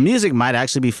the music might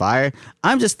actually be fire.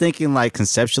 I'm just thinking like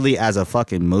conceptually as a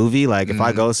fucking movie. Like if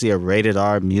I go see a rated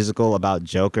R musical about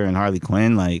Joker and Harley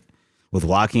Quinn, like with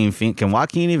Joaquin Phoenix, can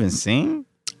Joaquin even sing?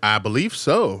 I believe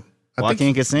so.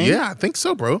 Joaquin can sing? Yeah, I think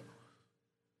so, bro.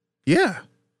 Yeah.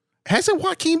 Hasn't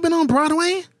Joaquin been on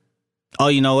Broadway? Oh,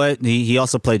 you know what? He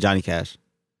also played Johnny Cash.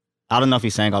 I don't know if he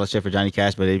sang all the shit for Johnny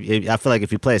Cash, but I feel like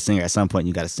if you play a singer at some point,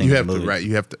 you got to sing. You have to, right?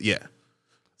 You have to, yeah.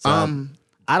 So,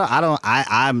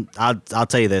 I'll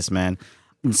tell you this, man.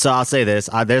 So I'll say this: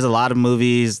 there's a lot of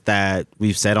movies that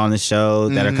we've said on the show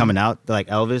that are coming out, like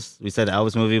Elvis. We said the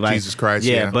Elvis movie, like Jesus Christ,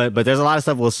 yeah. But there's a lot of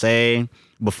stuff we'll say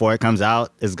before it comes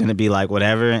out is going to be like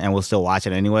whatever, and we'll still watch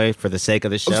it anyway for the sake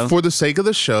of the show. For the sake of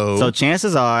the show. So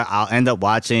chances are I'll end up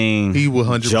watching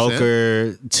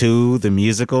Joker 2, the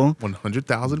musical.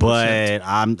 100,000%. But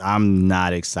I'm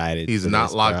not excited. He's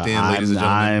not locked in, ladies and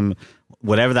gentlemen.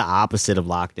 Whatever the opposite of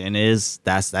locked in is,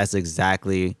 that's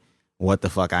exactly what the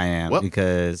fuck I am. Well,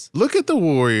 because look at the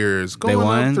Warriors going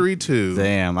up 3-2.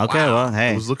 Damn. Okay. Wow. Well,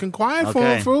 hey, it was looking quiet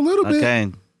for a little bit.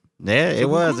 Okay. Yeah, it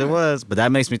was. But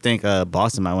that makes me think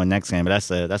Boston might win next game. But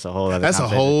that's a whole other. That's a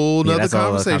whole other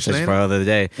conversation for another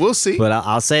day. We'll see. But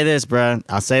I'll say this, bro.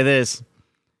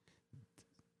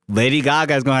 Lady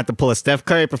Gaga is gonna have to pull a Steph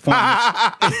Curry performance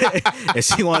if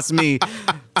she wants me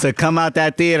to come out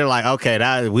that theater like,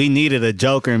 okay, we needed a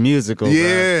Joker musical.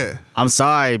 Yeah, bro. I'm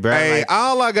sorry, bro. Hey,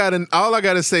 all I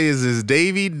gotta say is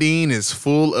Davy Dean is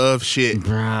full of shit.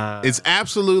 Bruh. It's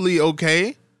absolutely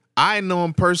okay. I know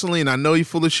him personally, and I know he's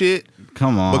full of shit.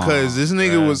 Come on, because this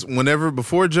nigga was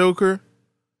before Joker.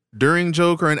 During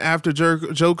Joker and after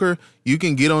Joker, you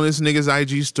can get on this nigga's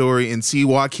IG story and see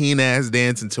Joaquin ass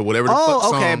dancing to whatever the fuck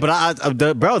song. Okay,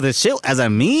 but the shit as a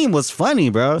meme was funny,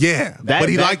 bro. Yeah, but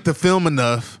he liked the film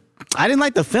enough. I didn't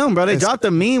like the film, bro. They dropped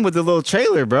the meme with the little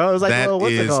trailer, bro. It was like,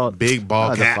 what's it called? Big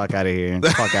ball cap. The fuck out of here.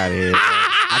 Fuck out of here.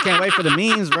 I can't wait for the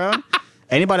memes, bro.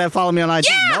 Anybody that follow me on IG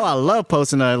know I love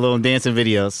posting little dancing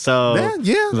videos. So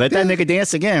let that nigga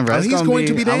dance again, bro. He's going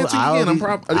to be dancing again.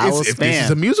 If this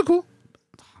is a musical.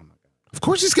 Of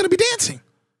course he's gonna be dancing.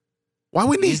 Why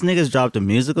wouldn't these niggas dropped a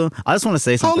musical? I just want to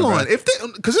say something. Hold on,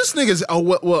 because this nigga's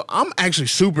well, I'm actually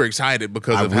super excited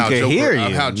because of how Joker.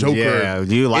 Yeah,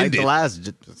 do you like ended. The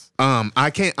last? I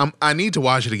can't. I need to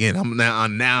watch it again. I'm locked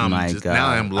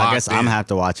I guess I'm gonna have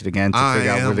to watch it again to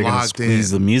figure out where they're gonna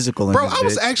squeeze the musical in. Bro,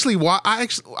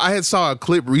 I had saw a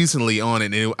clip recently on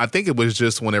it, and I think it was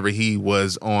just whenever he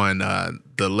was on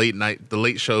the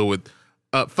late show with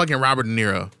fucking Robert De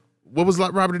Niro. What was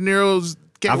Robert De Niro's?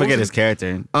 I forget his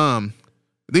character.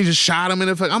 They just shot him in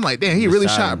the fuck. I'm like, damn, he really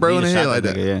shot bro in the head like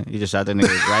that. Yeah, he just shot that nigga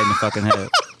right in the fucking head.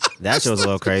 That shit was a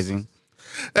little crazy.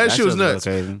 That shit was nuts.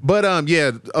 But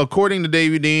according to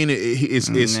Davey Dean, it's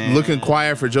looking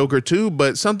quiet for Joker 2.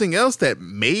 But something else that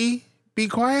may be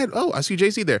quiet. Oh, I see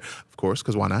JC there, of course,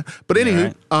 because why not? But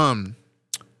anywho,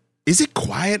 Is it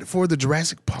quiet for the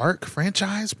Jurassic Park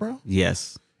franchise, bro?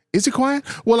 Yes. Is it quiet?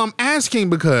 Well, I'm asking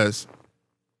because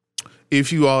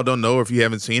if you all don't know or if you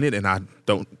haven't seen it, and I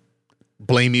don't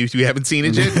blame you if you haven't seen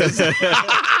it yet,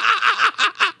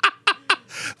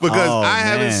 because I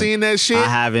haven't seen that shit. I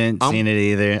haven't seen it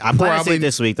either. I plan to see it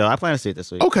this week, though. I plan to see it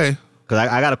this week. Okay. Because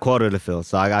I got a quota to fill,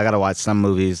 so I got to watch some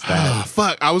movies. That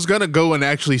fuck, I was gonna go and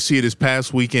actually see it this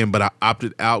past weekend, but I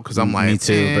opted out because I'm like, me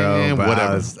too, bro.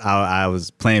 Whatever. I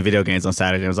was playing video games on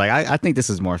Saturday. I was like, I think this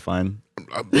is more fun.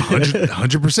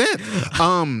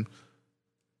 100%.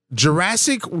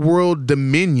 Jurassic World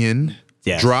Dominion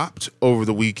dropped over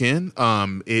the weekend.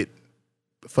 It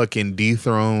fucking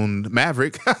dethroned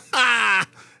Maverick.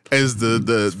 As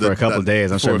the for a couple of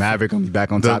days. I'm sure Maverick will be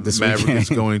back on top this weekend. Maverick is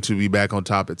going to be back on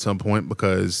top at some point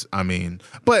because, I mean,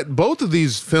 but both of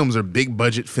these films are big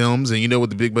budget films, and you know with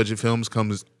the big budget films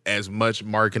comes as much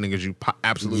marketing as you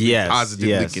absolutely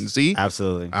positively can see.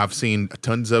 Absolutely. I've seen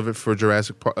tons of it for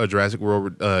Jurassic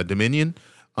World Dominion,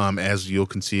 as you'll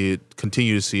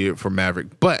continue to see it for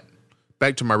Maverick. But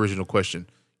back to my original question.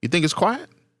 You think it's quiet?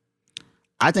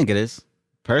 I think it is.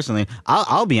 Personally,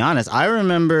 I'll be honest. I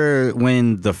remember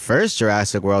when the first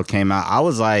Jurassic World came out. I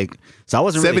was like, so I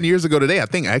wasn't 7 years ago today, I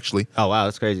think, actually. Oh wow,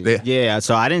 that's crazy. Yeah.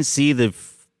 So I didn't see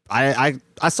I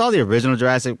saw the original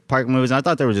Jurassic Park movies, and I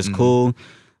thought they were just cool.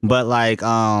 But like,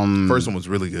 first one was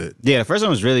really good. Yeah, the first one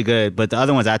was really good. But the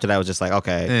other ones after that was just like,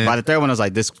 okay. By the third one, I was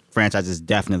like, this franchise is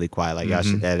definitely quiet. Like y'all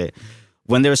should edit.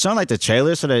 When they were showing like the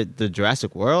trailers for the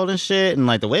Jurassic World and shit, and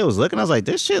like the way it was looking, I was like,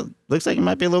 this shit looks like it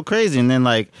might be a little crazy. And then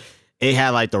like, it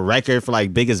had like the record for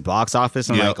like biggest box office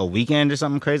in like a weekend or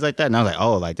something crazy like that. And I was like,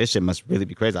 oh, like this shit must really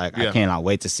be crazy. I cannot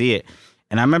wait to see it.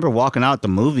 And I remember walking out the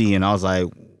movie and I was like,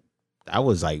 that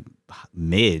was like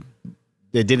mid.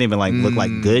 It didn't even like look like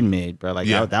good mid, bro. Like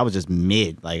that was just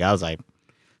mid. Like I was like,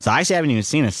 so I actually haven't even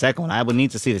seen the second one. I would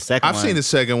need to see the second one. I've seen the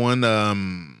second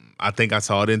one. I think I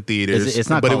saw it in theaters. It's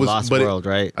not called Lost World,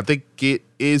 right? I think it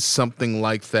is something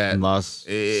like that. Lost.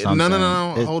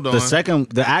 No. Hold on.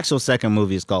 The actual second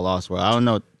movie is called Lost World. I don't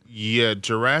know. Yeah,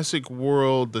 Jurassic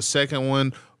World, the second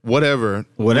one, whatever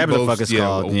the fuck it's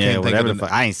called. Yeah, whatever the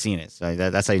fuck. I ain't seen it. So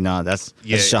that's how you know. That's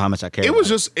to show how much I care. It was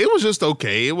just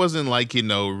okay. It wasn't like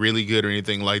really good or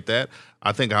anything like that.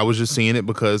 I think I was just seeing it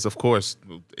because, of course,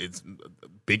 it's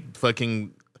big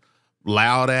fucking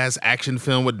loud ass action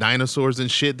film with dinosaurs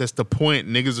and shit. That's the point.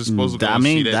 Niggas are supposed to go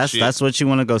see that shit. That's what you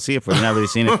want to go see it for. You're not really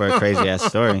seeing it for a crazy ass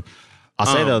story. I'll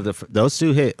say though, those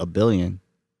two hit $1 billion.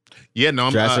 Yeah, no,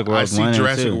 I see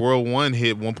Jurassic World 1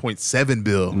 hit 1.7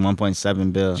 bill.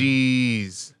 1.7 bill.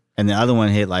 Jeez. And the other one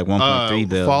hit like 1.3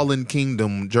 bill. Fallen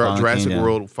Kingdom, Jurassic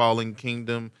World Fallen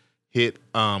Kingdom hit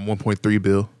 1.3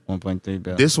 bill. 1.3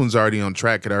 bill. This one's already on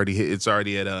track. It's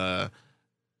already at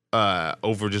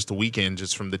over just a weekend,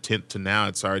 just from the 10th to now,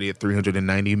 it's already at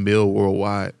 390 mil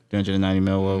worldwide. 390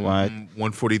 mil worldwide.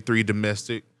 143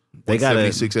 domestic. They got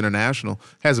 76 international.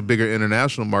 Has a bigger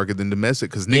international market than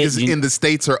domestic because niggas in the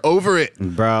States are over it,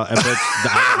 bro. But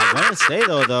I want to say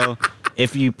though,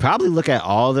 if you probably look at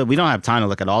we don't have time to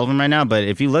look at all of them right now, but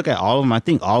if you look at all of them, I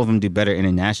think all of them do better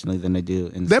internationally than they do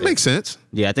in the States. Makes sense.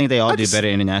 Yeah, I think they all do better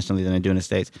internationally than they do in the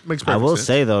States. Makes perfect I will sense.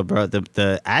 say though, bro,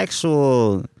 the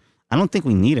actual, I don't think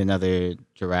we need another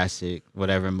Jurassic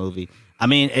whatever movie. I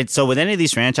mean, so with any of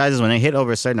these franchises, when they hit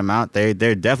over a certain amount, they're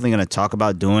definitely gonna talk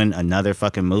about doing another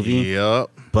fucking movie. Yep.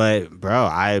 But bro,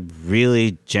 I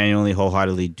really, genuinely,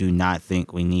 wholeheartedly do not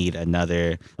think we need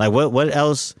another. Like, what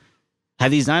else?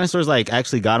 Have these dinosaurs like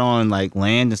actually got on like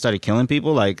land and started killing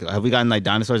people? Like, have we gotten like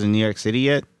dinosaurs in New York City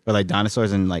yet, or like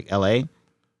dinosaurs in like L.A.?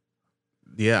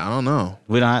 Yeah, I don't know.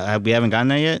 We haven't gotten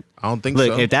there yet. I don't think so.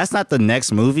 Look, if that's not the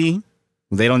next movie,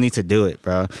 they don't need to do it,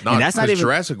 bro. No, and that's not even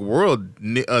Jurassic World.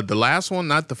 The last one,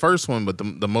 not the first one, but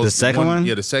the most. The second one?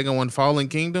 Yeah, the second one, Fallen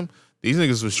Kingdom. These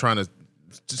niggas was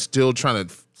still trying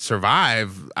to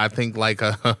survive. I think like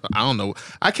I don't know.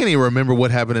 I can't even remember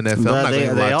what happened in that film. Bro,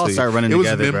 they all start running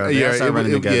together, bro.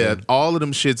 Yeah, all of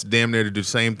them shits damn near to do the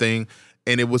same thing.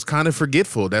 And it was kind of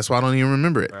forgetful. That's why I don't even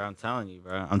remember it. Bro, I'm telling you,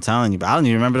 bro. But I don't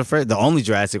even remember the only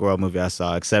Jurassic World movie I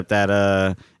saw, except that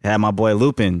it had my boy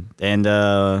Lupin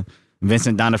and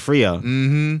Vincent D'Onofrio.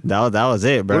 Mm-hmm. That was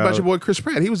it, bro. What about your boy Chris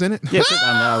Pratt? He was in it. Yeah,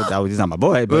 he's not my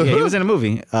boy, but yeah, he was in the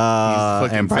movie.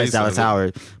 And Bryce Dallas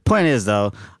Howard. Point is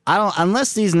though,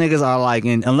 unless these niggas are like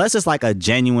unless it's like a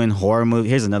genuine horror movie.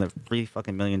 Here's another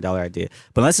 $3 million idea.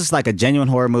 But unless it's like a genuine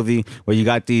horror movie where you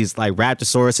got these like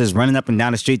raptosauruses running up and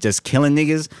down the street just killing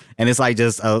niggas, and it's like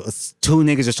just two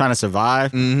niggas just trying to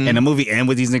survive, and the movie ends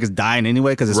with these niggas dying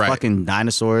anyway because it's fucking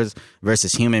dinosaurs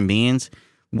versus human beings.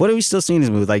 What are we still seeing in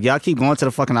these movies? Like, y'all keep going to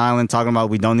the fucking island talking about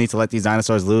we don't need to let these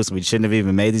dinosaurs loose. We shouldn't have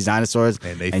even made these dinosaurs.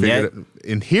 And they figured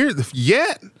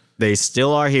yet they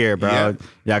still are here, bro. Yeah.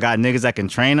 Y'all got niggas that can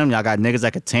train them. Y'all got niggas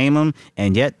that can tame them.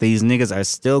 And yet these niggas are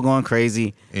still going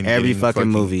crazy and every fucking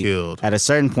movie. Killed. At a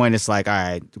certain point, it's like, all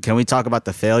right, can we talk about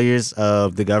the failures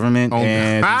of the government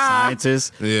and the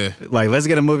scientists? Yeah. Like, let's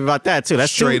get a movie about that, too.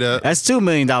 That's straight up. That's $2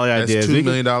 million ideas. That's $2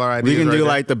 million ideas. We can do, right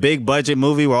like, the big budget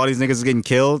movie where all these niggas are getting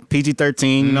killed.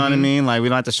 PG-13, you know what I mean? Like, we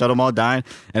don't have to show them all dying.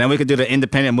 And then we could do the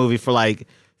independent movie for, like,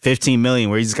 $15 million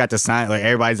where you just got to sign, like,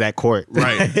 everybody's at court.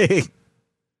 Right.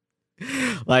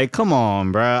 Like, come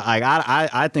on, bro. Like,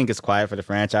 I think it's quiet for the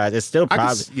franchise. It's still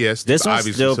probably yes. This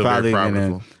one's still probably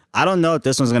gonna. I don't know if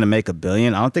this one's gonna make $1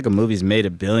 billion. I don't think a movie's made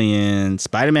 $1 billion.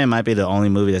 Spider-Man might be the only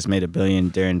movie that's made $1 billion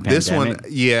during pandemic. This one,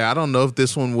 yeah, I don't know if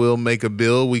this one will make a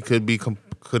bill. We could be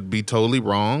totally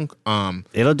wrong.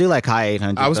 It'll do like high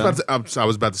 800. I was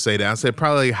about to say that. I said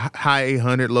probably high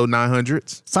 800, low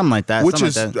 900s, something like that. Which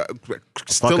is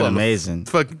still fucking amazing.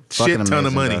 Fucking shit amazing, ton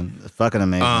of money. Bro. Fucking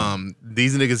amazing.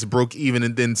 These niggas broke even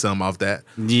and then some off that.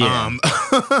 Yeah.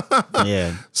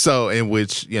 Yeah. So, in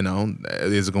which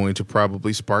is going to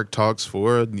probably spark talks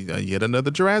for yet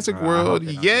another Jurassic World.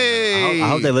 Yay! I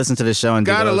hope they listen to the show and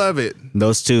gotta love it.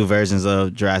 Those two versions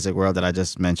of Jurassic World that I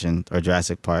just mentioned, or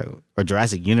Jurassic Park, or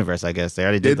Jurassic Universe. I guess they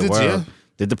already did the world. Yeah.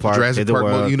 Did the park, Jurassic did the Park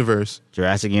world, universe.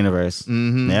 Jurassic Universe.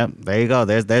 Mm-hmm. Yep, there you go.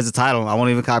 There's the title. I won't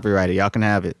even copyright it. Y'all can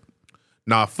have it.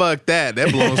 Nah, fuck that.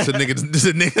 That belongs to niggas.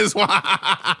 To niggas.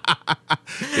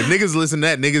 If niggas listen to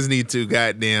that, niggas need to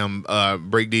goddamn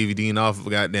break DVD off of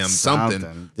goddamn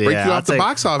something. Break you off the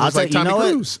box office like Tommy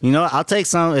Cruise. You know what? I'll take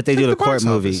some if they do the court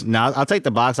movie. Now I'll take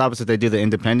the box office if they do the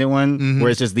independent one where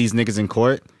it's just these niggas in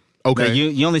court. Okay. Like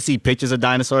you only see pictures of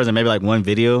dinosaurs and maybe like one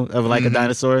video of like a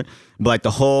dinosaur, but like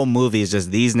the whole movie is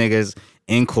just these niggas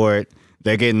in court.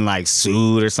 They're getting like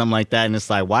sued or something like that, and it's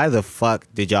like, why the fuck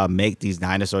did y'all make these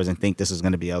dinosaurs and think this was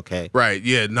gonna be okay? Right?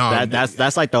 Yeah. No.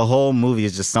 That's like the whole movie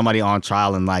is just somebody on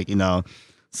trial and like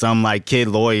some like kid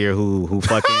lawyer who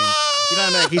fucking you know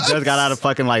what I mean? He just got out of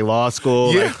fucking like law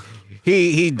school. Yeah. Like,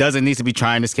 he doesn't need to be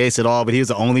trying this case at all, but he was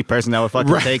the only person that would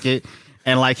fucking take it.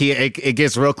 And like it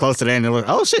gets real close to the end, and like,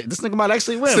 oh shit, this nigga might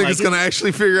actually win. This nigga's gonna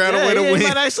actually figure out a way to win. He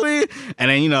might actually, and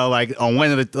then like on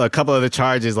one of a couple of the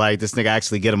charges, like this nigga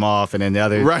actually get him off, and then the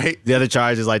other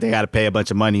charges like they got to pay a bunch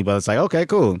of money, but it's like okay,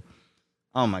 cool.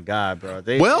 Oh my god, bro.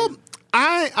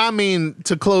 I mean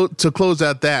to close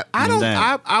out that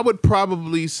I would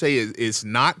probably say it's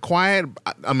not quiet.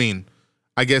 I mean,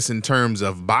 I guess in terms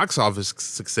of box office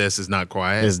success, it's not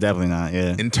quiet. It's definitely not.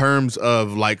 Yeah. In terms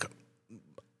of like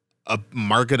a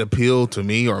market appeal to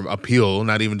me, or appeal,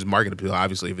 not even just market appeal.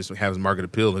 Obviously, if it has market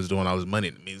appeal and it's doing all this money,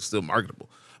 it means it's still marketable.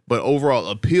 But overall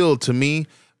appeal to me,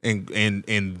 and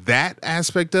that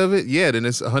aspect of it, yeah, then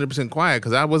it's 100% quiet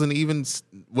because I wasn't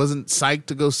psyched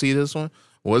to go see this one.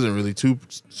 Wasn't really too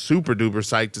super duper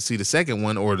psyched to see the second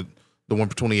one or the one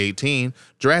for 2018.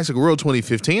 Jurassic World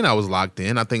 2015, I was locked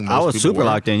in. I think most I was people super were.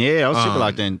 locked in. Yeah, I was super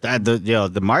locked in.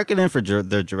 The marketing for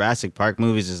the Jurassic Park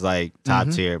movies is like top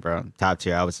tier, bro. Top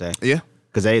tier, I would say. Yeah.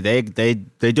 Because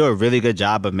they do a really good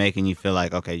job of making you feel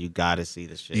like, okay, you gotta see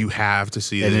this shit. You have to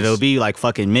see and this. And it'll be like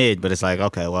fucking mid, but it's like,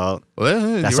 okay, well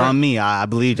that's on me. I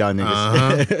believe y'all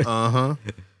niggas.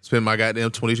 Spend my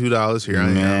goddamn $22 here.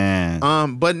 Man. I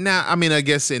am. But now, I mean, I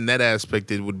guess in that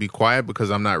aspect, it would be quiet because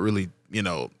I'm not really,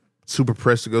 super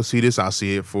pressed to go see this. I'll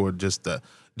see it for just to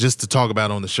talk about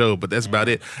on the show, but that's about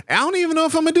it. I don't even know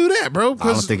if I'm gonna do that, bro. I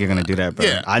don't think you're gonna do that, bro.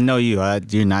 Yeah. I know you.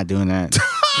 You're not doing that.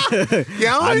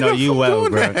 Yeah, I know you well,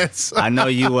 bro. I know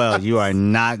you well. You are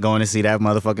not going to see that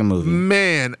motherfucking movie,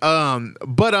 man.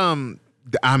 But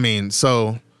I mean,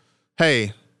 so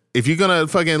hey, if you're gonna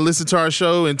fucking listen to our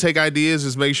show and take ideas,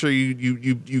 just make sure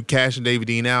you cash and David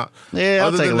Dean out. Yeah,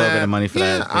 I'll take a little bit of money for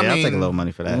that. Yeah, I'll take a little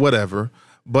money for that. Whatever.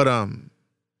 But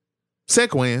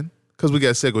Segwaying, because we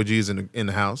got Segway G's in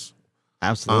the house.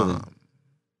 Absolutely.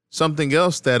 Something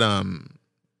else that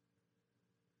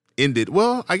ended.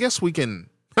 Well, I guess we can,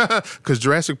 because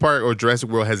Jurassic Park or Jurassic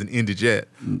World hasn't ended yet.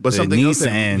 But something else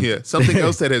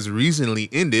that has recently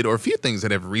ended, or a few things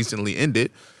that have recently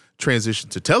ended,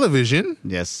 transitioned to television.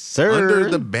 Yes, sir. Under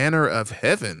the banner of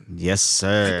heaven. Yes,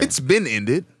 sir. It's been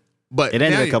ended, but it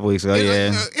ended a couple weeks ago.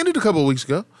 Ended a couple of weeks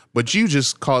ago. But you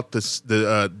just caught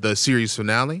the series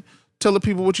finale. Tell the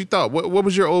people what you thought. What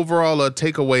was your overall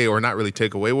takeaway, or not really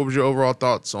takeaway? What was your overall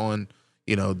thoughts on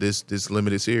this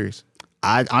limited series?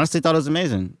 I honestly thought it was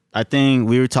amazing. I think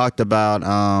we talked about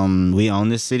We Own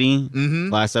This City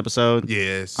last episode.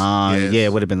 Yes. Yeah,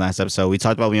 it would have been last episode. We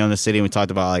talked about We Own This City, and we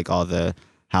talked about like all the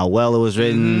how well it was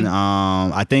written.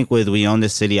 I think with We Own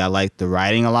This City, I liked the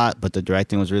writing a lot, but the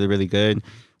directing was really, really good.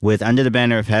 With Under the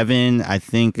Banner of Heaven, I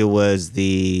think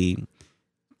the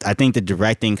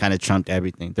directing kind of trumped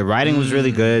everything. The writing was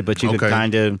really good, but you could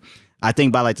kind of, I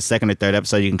think by like the second or third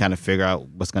episode, you can kind of figure out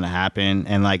what's going to happen.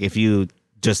 And like if you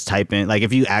just type in, like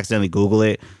if you accidentally Google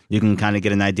it, you can kind of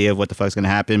get an idea of what the fuck's going to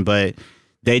happen. But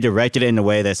they directed it in a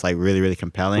way that's like really, really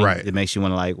compelling. Right. It makes you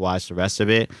want to like watch the rest of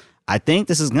it. I think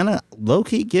this is gonna low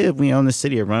key give We Own the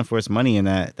City a run for its money in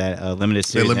that limited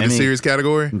series. The limited series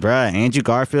category, bruh. Andrew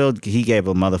Garfield, he gave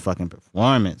a motherfucking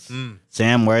performance.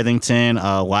 Sam Worthington,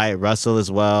 Wyatt Russell as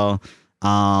well.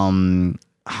 I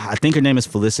think her name is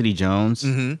Felicity Jones.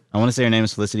 I want to say her name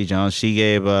is Felicity Jones. She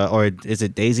gave, or is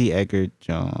it Daisy Edgar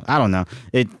Jones? I don't know.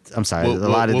 I'm sorry.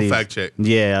 We'll fact check.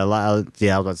 Yeah, I was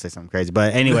about to say something crazy,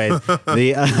 but anyway,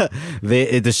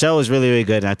 the show is really, really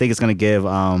good, and I think it's gonna give.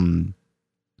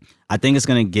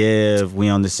 We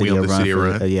Own the City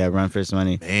a run for its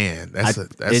money. Man, that's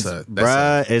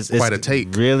quite a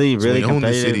take. Really, really We Own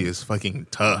the City is fucking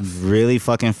tough. Really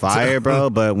fucking fire, bro.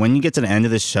 But when you get to the end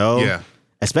of the show,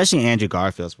 especially Andrew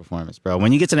Garfield's performance, bro.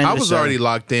 When you get to the end of the show, I was already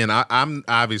locked in. I'm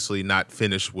obviously not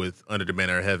finished with Under the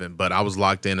Banner of Heaven, but I was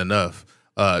locked in enough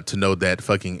to know that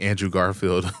fucking Andrew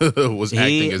Garfield was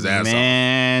acting his ass off.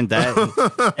 Man,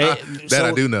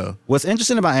 I do know. What's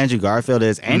interesting about Andrew Garfield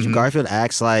is Andrew Garfield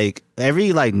acts like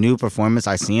every like new performance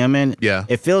I see him in. Yeah,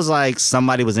 it feels like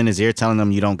somebody was in his ear telling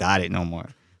him you don't got it no more.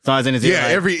 Somebody's in his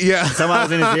ear. Somebody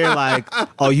was in his ear like,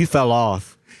 oh, you fell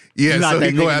off. Yeah, so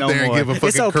he go out there and give a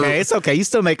fucking It's okay. You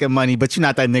still making money, but you're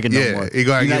not that nigga no more.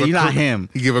 You're not him.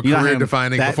 He give a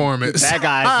career-defining performance. That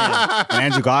guy's him. And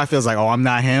Andrew Garfield's like, oh, I'm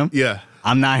not him. Yeah.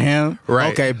 I'm not him.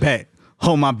 Right. Okay, bet.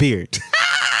 Hold my beard.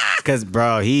 Because,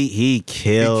 bro, he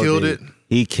killed it.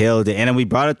 He killed it. And then we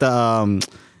brought up the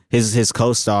his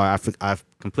co-star. I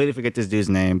completely forget this dude's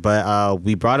name, but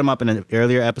we brought him up in an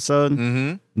earlier episode.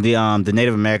 The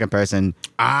Native American person.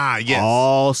 Yes.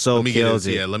 Also killed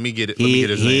it. Yeah, let me get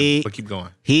his name. But keep going.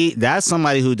 That's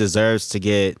somebody who deserves to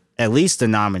get at least the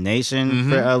nomination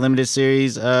for a limited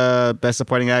series best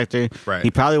supporting actor. Right. He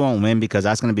probably won't win because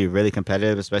that's going to be really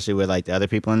competitive, especially with like the other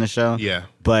people in the show. Yeah.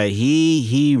 But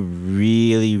he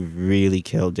really, really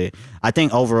killed it. I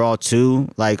think overall too,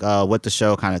 like what the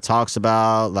show kind of talks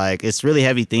about, like it's really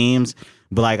heavy themes,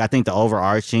 but like I think the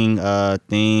overarching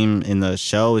theme in the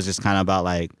show is just kind of about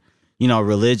like, you know,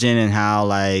 religion and how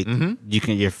like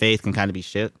your faith can kind of be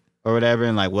shook or whatever,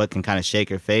 and like what can kind of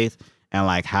shake your faith. And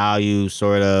like how you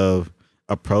sort of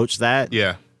approach that.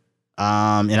 Yeah.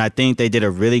 And I think they did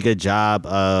a really good job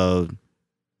of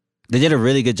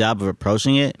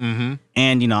approaching it.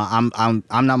 And you know, I'm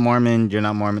not Mormon, you're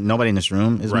not Mormon. Nobody in this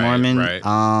room is Mormon. Right.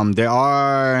 There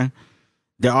are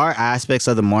aspects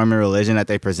of the Mormon religion that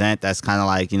they present that's kind of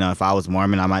like, you know, if I was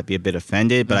Mormon, I might be a bit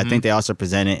offended. But I think they also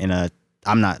present it in I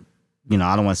don't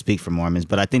want to speak for Mormons,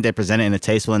 but I think they present it in a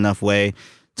tasteful enough way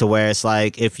to where it's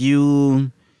like if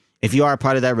you are a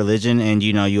part of that religion and,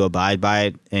 you know, you abide by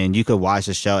it and you could watch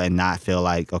the show and not feel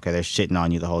like, okay, they're shitting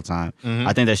on you the whole time.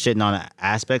 I think they're shitting on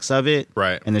aspects of it.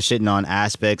 Right. And they're shitting on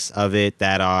aspects of it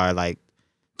that are like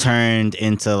turned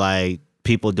into like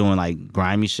people doing like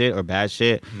grimy shit or bad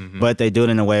shit. But they do it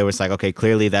in a way where it's like, okay,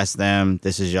 clearly that's them.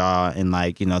 This is y'all. And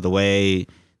like, you know, the way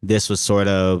this was sort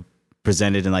of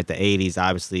presented in like the 80s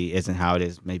obviously isn't how it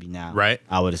is maybe now. Right.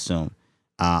 I would assume.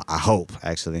 I hope,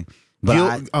 actually.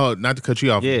 But not to cut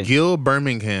you off. Yeah. Gil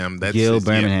Birmingham. Gil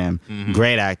Birmingham.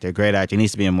 Great actor. He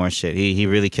needs to be in more shit. He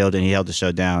really killed it. And he held the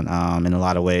show down in a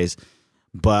lot of ways.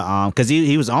 But because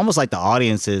he was almost like the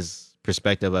audience's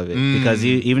perspective of it. Because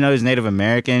even though he's Native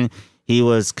American, he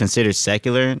was considered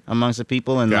secular amongst the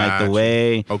people. And like the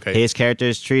way his character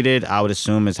is treated, I would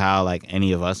assume is how like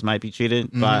any of us might be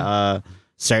treated by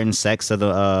certain sects of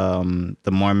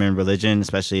the Mormon religion,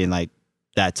 especially in like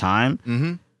that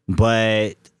time.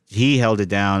 But he held it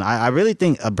down. I really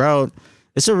think, bro,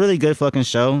 it's a really good fucking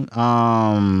show.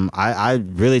 I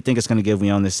really think it's gonna give We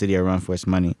Own This City a run for its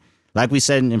money. Like we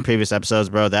said in previous episodes,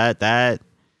 bro, that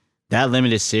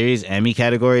limited series Emmy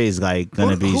category is like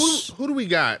gonna be. Who do we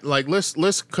got? Like let's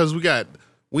because we got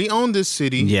We Own This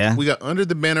City. Yeah. We got Under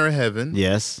the Banner of Heaven.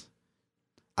 Yes.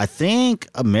 I think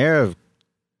Mayor of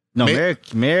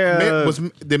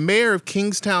the Mayor of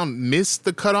Kingstown missed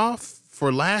the cutoff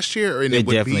for last year, and it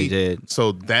definitely did.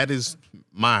 So that is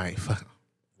wow.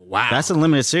 That's a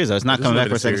limited series, though. It's not coming back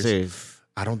for a second series.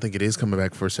 I don't think it is coming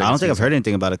back for a second. I don't think I've heard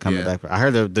anything about it coming back. I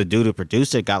heard the dude who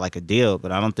produced it got like a deal,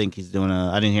 but I don't think he's doing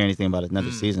I didn't hear anything about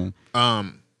another season.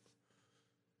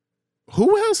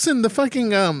 Who else in the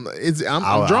fucking I'm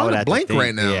drawing a blank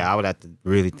right now. Yeah, we'd have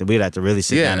to really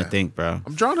sit down and think, bro.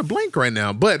 I'm drawing a blank right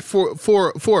now. But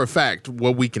for a fact,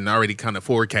 what we can already kind of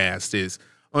forecast is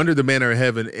Under the Banner of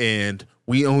Heaven and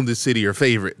We Own the City are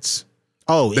favorites.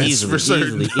 Oh, That's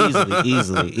easily.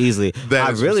 I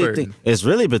really think it's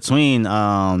really between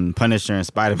Punisher and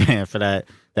Spider-Man for that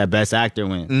Best Actor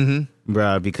win,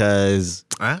 bro. Because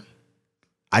I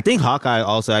think Hawkeye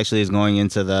also actually is going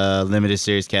into the limited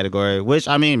series category, which,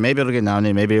 I mean, maybe it'll get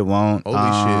nominated, maybe it won't. Holy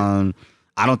shit.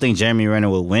 I don't think Jeremy Renner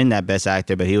will win that Best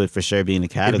Actor, but he would for sure be in the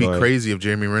category. It'd be crazy if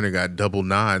Jeremy Renner got double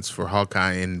nods for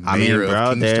Hawkeye and Mayor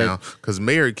of Kingstown. Because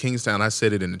Mayor of Kingstown, I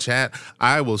said it in the chat.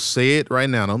 I will say it right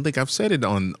now. I don't think I've said it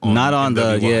on not on the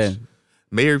NW yeah. Watch.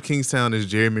 Mayor of Kingstown is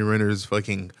Jeremy Renner's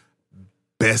fucking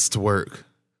best work.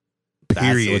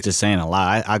 Period. That's what you're saying a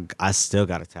lot. I still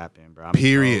got to tap in, bro.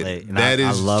 Period. So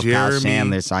I love Kyle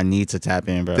Chandler, so I need to tap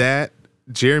in, bro. That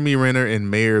Jeremy Renner and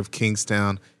Mayor of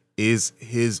Kingstown is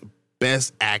his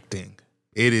best acting.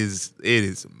 It is.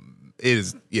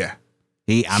 Yeah.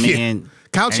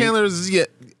 Kyle Chandler is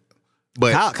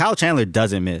but Kyle Chandler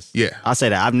doesn't miss. Yeah, I'll say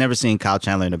that. I've never seen Kyle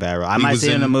Chandler in a bad role. I might see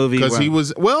him in a movie because he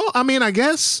was. Well, I mean, I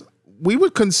guess we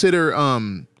would consider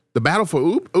the Battle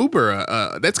for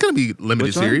Uber. That's going to be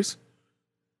limited series.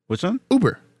 Which one?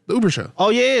 Uber. The Uber show. Oh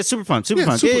yeah, super fun. Yeah,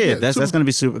 that's going to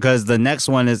be super because the next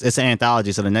one it's an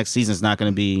anthology, so the next season's not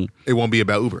going to be. It won't be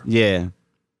about Uber. Yeah.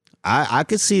 I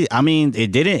could see. I mean,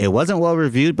 it wasn't well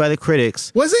reviewed by the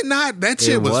critics. Was it not? That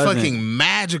shit was fucking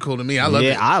magical to me. I loved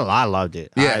it. I loved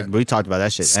it. Yeah, we talked about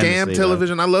that shit. Scam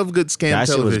television. Bro. I love good scam that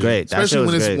television. Shit was great. That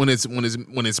especially shit was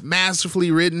when it's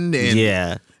masterfully written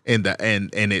and and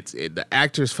the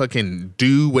actors fucking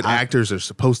do what actors are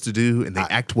supposed to do and they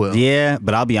act well. Yeah,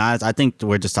 but I'll be honest. I think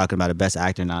we're just talking about a best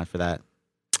actor nod for that.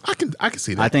 I can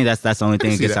see that. I think that's the only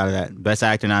thing that gets out of that. Best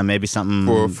actor nod, maybe something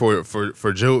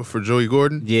for Joey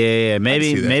Gordon. Yeah,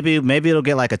 maybe it'll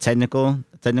get like a technical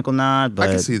nod, but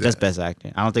I can see that. Just best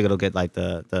actor. I don't think it'll get like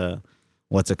the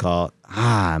what's it called?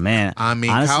 Man. I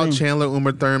mean, honestly, Kyle Chandler,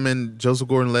 Uma Thurman, Joseph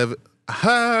Gordon-Levitt.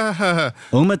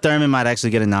 Uma Thurman might actually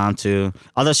get a nom too,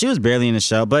 although she was barely in the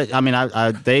show. But I mean,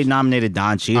 they nominated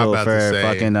Don Cheadle for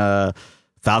fucking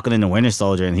Falcon and the Winter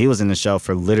Soldier, and he was in the show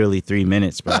for literally 3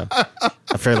 minutes, bro.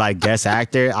 For like guest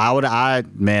actor, if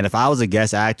I was a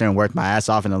guest actor and worked my ass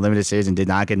off in a limited series and did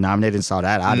not get nominated and saw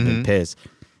that, I'd have been pissed.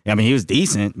 I mean, he was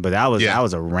decent, but that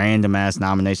was a random ass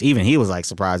nomination. Even he was like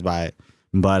surprised by it.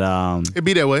 But it'd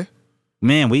be that way.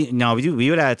 Man, we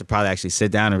would have to probably actually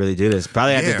sit down and really do this.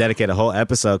 Probably have to dedicate a whole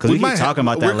episode because we keep talking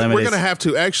about that limited. We're gonna have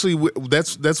to actually.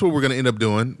 That's what we're gonna end up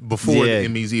doing before the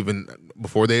Emmys even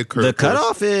before they occur. The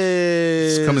cutoff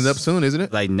is coming up soon, isn't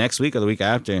it? Like next week or the week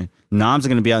after. Noms are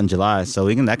gonna be out in July, so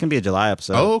that can be a July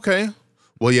episode. Oh, okay.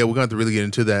 Well, yeah, we're gonna have to really get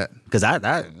into that because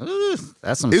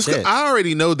that's some shit. I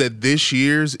already know that this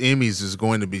year's Emmys is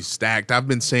going to be stacked. I've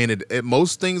been saying it at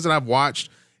most things that I've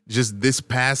watched. Just this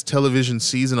past television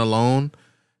season alone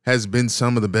has been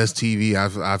some of the best TV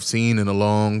I've seen in a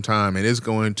long time, and it's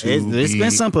going to. There's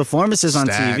been some performances on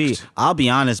TV. I'll be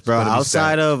honest, bro.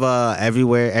 Outside of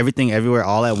Everything Everywhere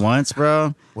All at Once,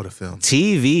 bro. What a film!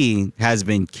 TV has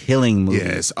been killing movies.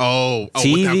 Yes.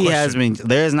 TV has been.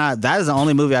 That is the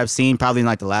only movie I've seen probably in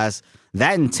like the last.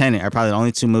 That and Tenet are probably the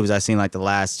only two movies I've seen like the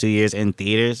last 2 years in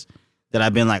theaters that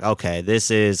I've been like, okay, this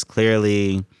is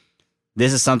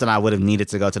something I would have needed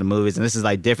to go to the movies, and this is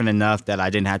like different enough that I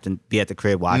didn't have to be at the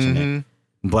crib watching it.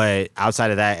 But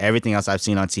outside of that, everything else I've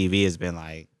seen on TV has been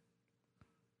like,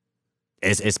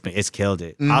 it's killed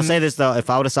it. I'll say this though: if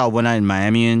I would have saw One Night in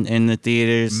Miami in the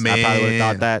theaters, I probably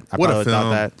would have thought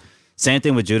that. Same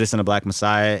thing with Judas and the Black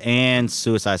Messiah and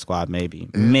Suicide Squad, maybe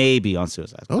on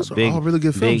Suicide Squad. Those are all really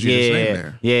good films.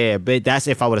 Yeah, but that's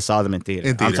if I would have saw them in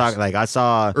theaters. I'm talking like I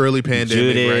saw early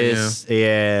pandemic, Judas,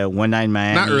 One Night in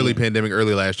Miami. Not early pandemic,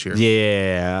 early last year.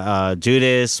 Yeah,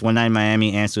 Judas, One Night in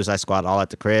Miami, and Suicide Squad all at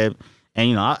the crib.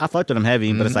 And I fucked with them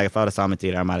heavy, but it's like if I would have saw them in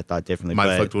theater, I might have thought differently. Might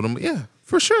have fucked with them, yeah,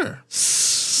 for sure.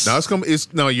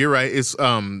 No, you're right. It's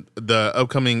the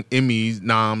upcoming Emmy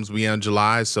noms we in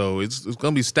July, so it's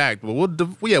gonna be stacked. But we'll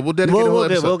dedicate a whole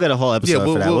episode. We'll get a whole episode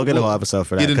for that. We'll get a whole episode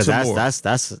for that because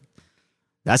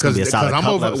that's gonna be a solid. I'm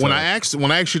over when I asked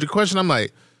you the question, I'm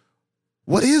like,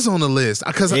 what is on the list?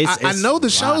 Because I know the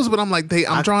shows, but I'm like,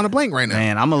 I'm drawing a blank right now.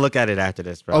 Man, I'm gonna look at it after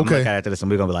this, bro. Okay. I'm gonna look at it after this, and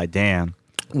we're gonna be like, damn.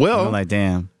 Well,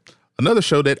 damn. Another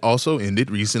show that also ended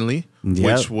recently,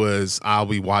 which was I'll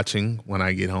be watching when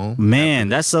I get home. Man,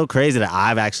 that's so crazy that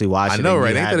I've actually watched it. I know,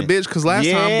 right? Ain't that a bitch? Because last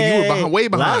time you were way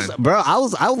behind. Bro,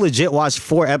 I legit watched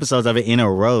 4 episodes of it in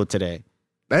a row today.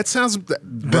 That sounds.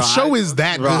 The show is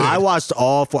that good. I watched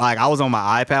all 4. Like I was on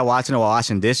my iPad watching it while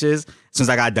washing dishes, as soon as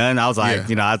I got done, I was like, Yeah.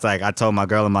 you know, I told my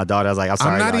girl and my daughter, I was like, I'm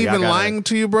sorry. I'm not y'all even gotta- lying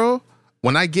to you, bro.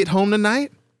 When I get home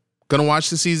tonight, gonna watch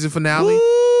the season finale.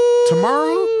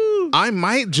 Tomorrow, I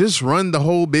might just run the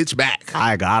whole bitch back.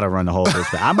 I gotta run the whole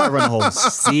bitch back. I might run the whole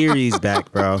series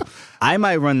back, bro. I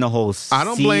might run the whole series I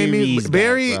don't blame you. back,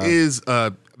 Barry bro. is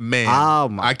man. Oh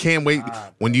my I can't wait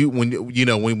when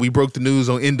we broke the news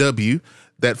on NW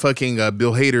that fucking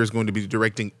Bill Hader is going to be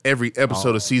directing every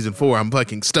episode of season 4. I'm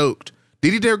fucking stoked.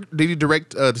 Did he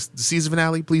direct the season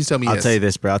finale? Please tell me yes. I'll tell you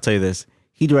this, bro. I'll tell you this.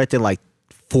 He directed like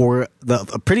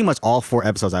pretty much all 4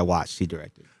 episodes I watched. He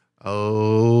directed.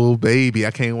 Oh baby,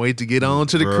 I can't wait to get on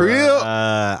to the crib.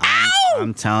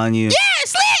 I'm telling you.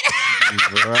 Yes,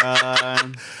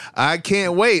 I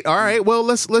can't wait. All right, well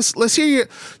let's hear your.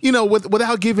 You know,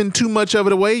 without giving too much of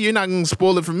it away, you're not gonna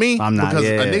spoil it for me. I'm not, because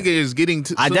yeah. a nigga is getting.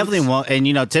 I definitely won't. And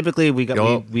you know, typically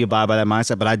we abide by that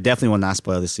mindset, but I definitely will not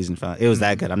spoil this season finale. It was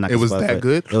that good. I'm not. Gonna spoil that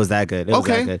good? It was that good. It was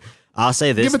that good. I'll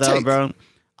say this though, take. bro.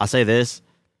 I'll say this.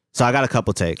 So I got a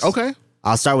couple takes. Okay.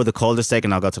 I'll start with the coldest take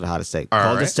and I'll go to the hottest take. All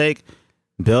coldest take.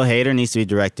 Bill Hader needs to be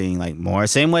directing like more.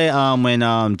 Same way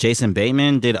when Jason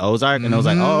Bateman did Ozark and it was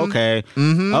like, oh, okay.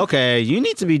 Okay, you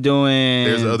need to be doing.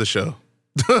 There's the other show.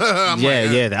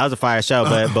 Yeah, that was a fire show.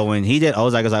 But when he did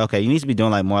Ozark, I was like, okay, you need to be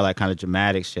doing like more like kind of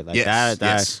dramatic shit like that.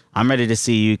 Yes. I'm ready to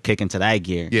see you kick into that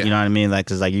gear. Yeah. You know what I mean? Like,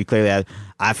 cause like you clearly have.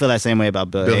 I feel that same way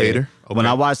about Bill Hader. Okay. When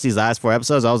I watched these last 4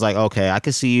 episodes, I was like, okay, I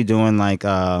could see you doing like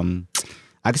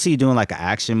I could see you doing like an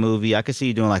action movie. I could see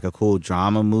you doing like a cool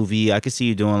drama movie. I could see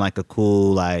you doing like a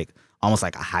cool like almost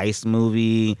like a heist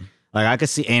movie. Like I could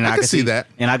see, and I could see that,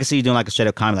 and I could see you doing like a straight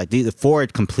up comedy. Like these 4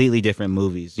 completely different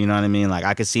movies. You know what I mean? Like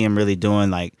I could see him really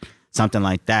doing like something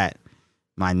like that.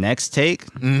 My next take.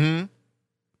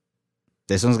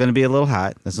 This one's gonna be a little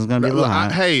hot.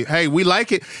 Hey, we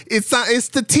like it. It's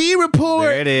the tea report.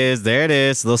 There it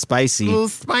is. A little spicy. Bro.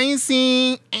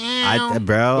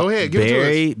 Go ahead. Give it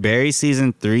to us. Barry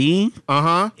season 3.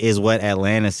 Uh-huh. Is what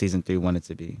Atlanta season 3 wanted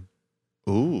to be.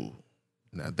 Ooh,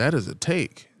 now that is a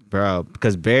take, bro.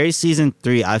 Because Barry season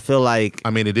 3, I feel like. I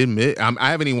mean, it didn't miss.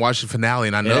 I haven't even watched the finale,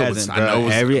 and I know it's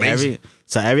amazing.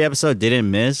 Every episode didn't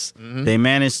miss. They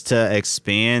managed to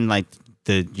expand like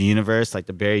the universe, like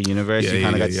the Barry universe. You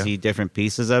kind of got to see different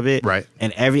pieces of it, right?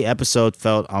 And every episode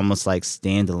felt almost like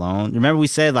standalone. Remember, we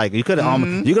said like you could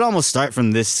almost start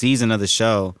from this season of the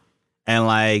show, and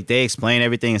like they explain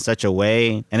everything in such a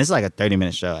way, and it's like a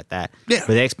 30-minute show at that. Yeah,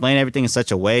 but they explain everything in such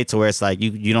a way to where it's like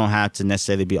you don't have to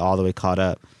necessarily be all the way caught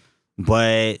up.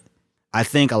 But I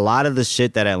think a lot of the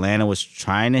shit that Atlanta was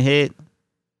trying to hit,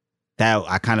 that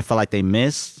I kind of felt like they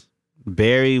missed.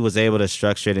 Barry was able to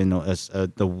structure it in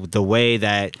the way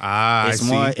that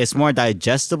it's more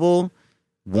digestible.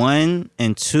 1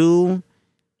 and 2,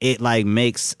 it like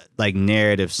makes like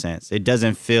narrative sense. It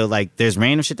doesn't feel like there's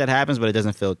random shit that happens, but it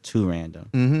doesn't feel too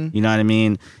random. You know what I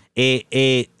mean?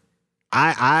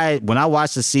 I when I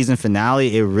watched the season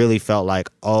finale, it really felt like,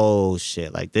 oh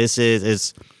shit, like this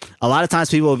is a lot of times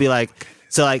people will be like.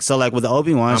 So like with the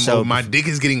Obi-Wan show, my dick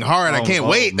is getting hard. I can't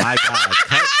wait. My God,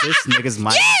 cut this nigga's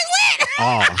mic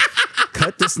off.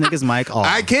 Cut this nigga's mic off.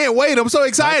 I can't wait. I'm so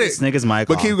excited. Cut this nigga's mic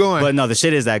off. But keep going. But no, the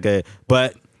shit is that good.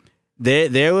 But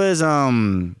there was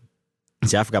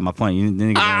See, I forgot my point. You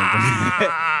didn't get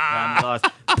I'm lost.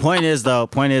 Point is though,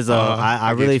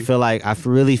 I really feel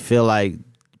like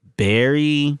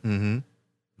Barry.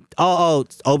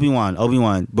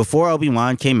 Obi-Wan. Before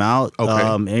Obi-Wan came out,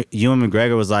 Ewan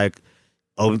McGregor was like,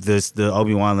 the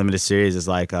Obi-Wan limited series is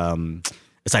like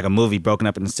it's like a movie broken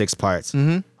up into 6 parts.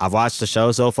 I've watched the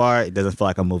show so far. It doesn't feel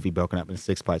like a movie broken up into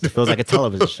 6 parts. It feels like a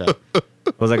television show.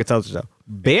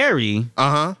 Barry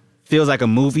feels like a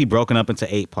movie broken up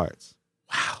into 8 parts.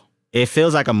 Wow. It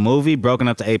feels like a movie broken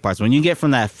up to 8 parts. When you get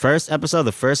from that first episode,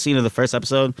 the first scene of the first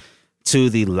episode, to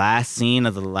the last scene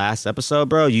of the last episode,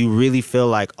 bro, you really feel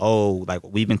like, oh, like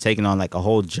we've been taking on like a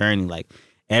whole journey. Like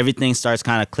everything starts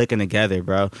kind of clicking together,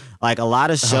 bro. Like a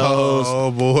lot of shows,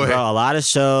 a lot of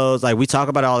shows, like we talk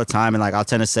about it all the time, and like I'll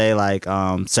tend to say like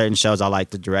certain shows I like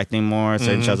the directing more,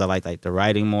 certain shows I like the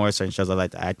writing more, certain shows I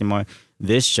like the acting more.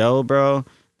 This show, bro,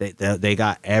 they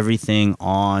got everything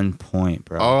on point,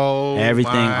 bro. Oh,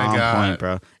 everything on point,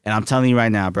 bro. And I'm telling you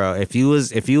right now, bro, if you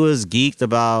was geeked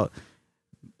about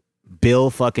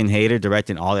Bill fucking Hader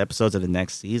directing all the episodes of the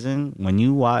next season, when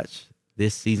you watch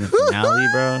this season finale,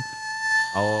 bro,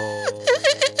 oh,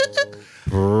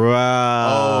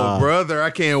 brother,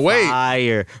 I can't wait.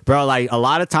 Fire. Bro, like a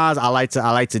lot of times I like to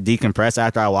decompress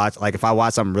after I watch. Like if I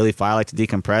watch something really fire, I like to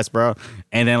decompress, bro.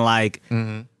 And then like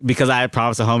because I had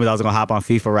promised the homies I was gonna hop on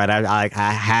FIFA right after,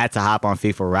 I had to hop on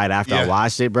FIFA right after I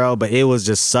watched it, bro. But it was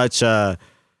just such a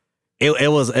it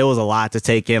was a lot to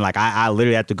take in. Like I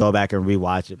literally had to go back and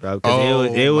rewatch it, bro.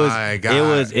 My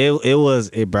God.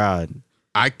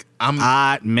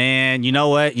 Bro. Man, you know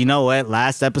what?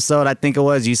 Last episode, I think it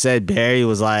was, you said Barry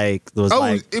was like,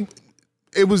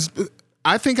 it was.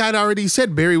 I think I'd already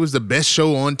said Barry was the best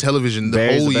show on television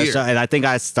Barry's whole year. Show, and I think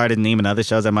I started naming other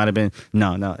shows that might have been.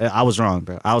 No, I was wrong,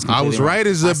 bro. I was right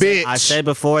as a bitch. I said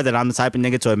before that I'm the type of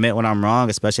nigga to admit when I'm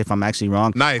wrong, especially if I'm actually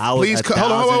wrong. Knife, please.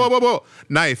 Hold on.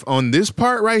 Knife, on this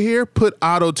part right here, put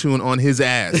auto-tune on his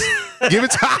ass. Give it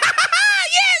to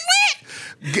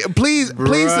Yes, please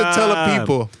to tell the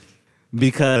people.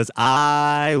 Because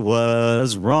I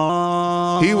was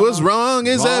wrong. He was wrong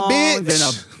as a bitch. Than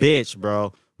a bitch,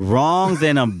 bro. Wrong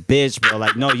than a bitch, bro.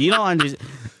 Like, no, you don't understand.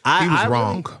 He was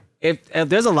wrong. If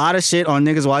there's a lot of shit on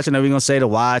niggas watching that we're gonna say to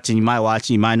watch, and you might watch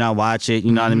it, you might not watch it,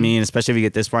 you know what I mean? Especially if you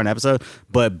get this far in the episode.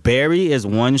 But Barry is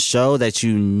one show that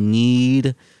you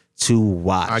need to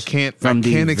watch. I can't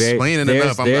explain it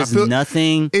enough. There's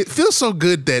nothing. It feels so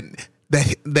good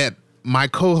that my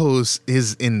co-host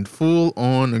is in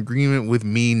full-on agreement with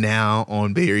me now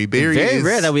on Barry. Barry very is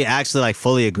rare that we actually like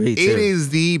fully agree. It is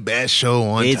the best show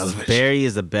on television. Barry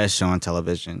is the best show on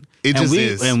television. It just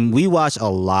is. And we watch a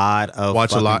lot of.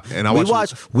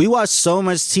 We watch so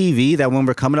much TV that when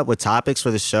we're coming up with topics for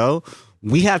the show,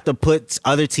 we have to put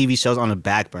other TV shows on the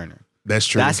back burner. That's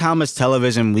true. That's how much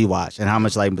television we watch and how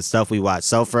much like stuff we watch.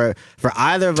 So for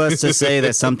either of us to say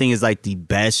that something is like the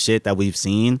best shit that we've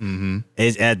seen,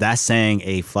 that's saying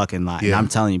a fucking lie. Yeah. And I'm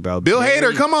telling you, bro. Bill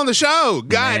Hader, come on the show.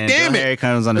 God damn Bill it. Hader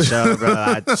comes on the show, bro.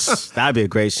 That'd be a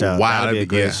great show. Wow, that'd be a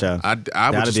great show. I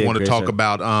would just want to talk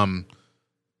about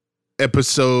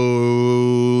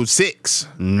episode 6.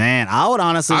 Man,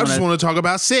 I just want to talk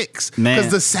about 6 because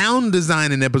the sound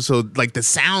design in episode, like the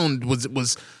sound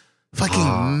was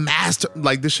fucking master.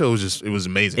 Like this show was it was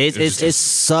amazing. It's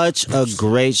such a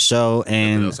great show,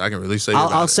 and else I can really say.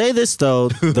 I'll say this though: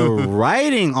 the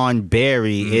writing on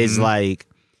Barry is like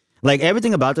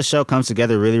everything about the show comes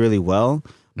together really, really well.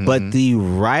 But the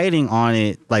writing on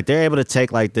it, like they're able to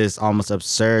take like this almost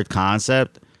absurd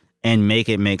concept and make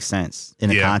it make sense in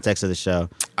the context of the show.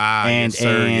 I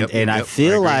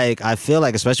feel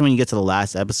like especially when you get to the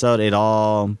last episode, it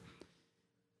all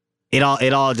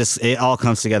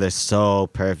comes together so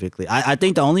perfectly. I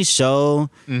think the only show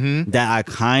that I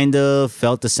kind of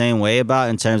felt the same way about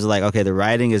in terms of like, okay, the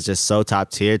writing is just so top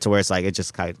tier to where it's like it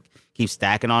just kind of keeps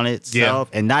stacking on itself,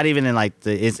 and not even in like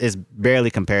it's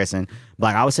barely comparison. But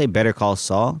like I would say Better Call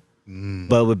Saul,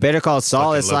 but with Better Call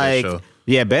Saul, it's like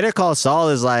Better Call Saul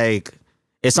is like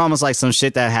it's almost like some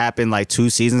shit that happened like 2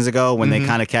 seasons ago when they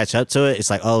kind of catch up to it. It's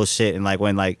like, oh shit, and like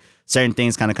when like certain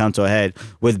things kind of come to a head.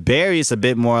 With Barry, it's a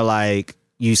bit more like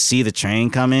you see the train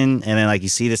coming, and then like you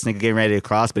see this nigga getting ready to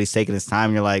cross, but he's taking his time.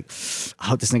 And you're like, I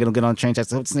hope this nigga don't get on train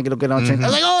tracks. I hope this nigga don't get on train. I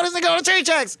was like, oh, this nigga on train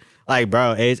tracks. Like,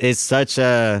 bro, it's such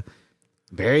a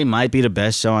Barry might be the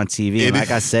best show on TV. And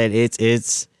like I said,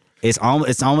 it's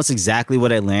almost exactly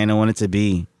what Atlanta wanted to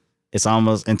be. It's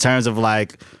almost in terms of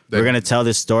like we're gonna tell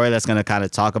this story that's gonna kind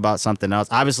of talk about something else.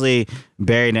 Obviously,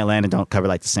 Barry and Atlanta don't cover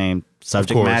like the same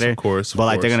subject matter, but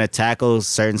like they're gonna tackle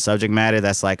certain subject matter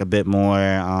that's like a bit more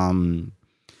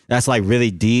that's like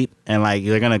really deep, and like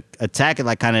they're gonna attack it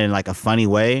like kind of in like a funny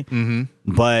way.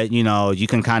 But you know, you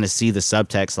can kind of see the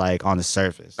subtext like on the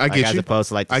surface, as opposed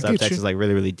to like the subtext is like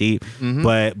really, really deep.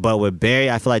 But with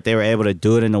Barry, I feel like they were able to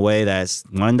do it in a way that's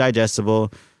one,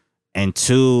 digestible, and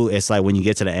two, it's like when you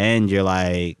get to the end, you're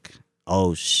like,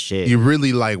 oh shit, you're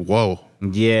really like, whoa,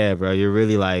 yeah, bro, you're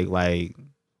really like.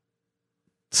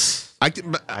 I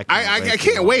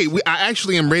can't wait. I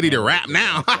actually am ready to rap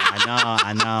now.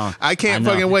 I know. I can't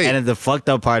fucking wait. And the fucked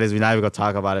up part is we're not even gonna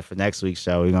talk about it for next week's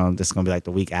show. This is gonna be like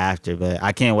the week after, but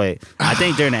I can't wait. I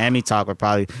think during the Emmy talk, we're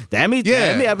probably the Emmy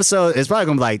episode. It's probably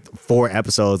gonna be like 4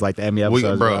 episodes, like the Emmy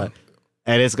episodes, bro.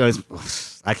 And it's going.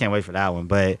 I can't wait for that one,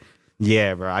 but.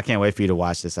 Yeah, bro. I can't wait for you to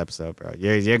watch this episode, bro.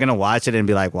 You're gonna watch it and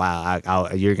be like, wow.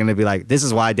 You're gonna be like, this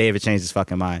is why David changed his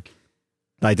fucking mind.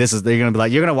 Like you're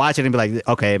gonna watch it and be like,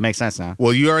 okay, it makes sense now.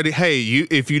 Well,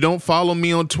 if you don't follow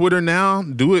me on Twitter now,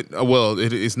 do it. Well,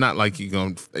 it's not like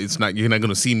you're not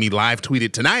gonna see me live tweet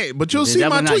it tonight, but you'll see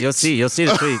my tweets. You'll see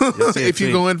the tweet. If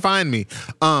you go and find me.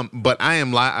 But I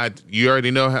am you already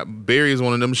know how Barry is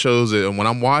one of them shows that when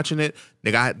I'm watching it,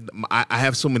 nigga, I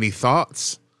have so many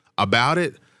thoughts about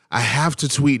it. I have to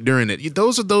tweet during it.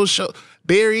 Those are those shows.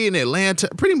 Barry in Atlanta,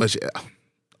 pretty much.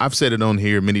 I've said it on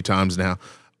here many times now.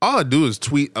 All I do is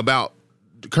tweet about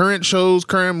current shows,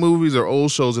 current movies, or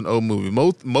old shows and old movies.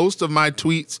 Most of my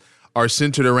tweets are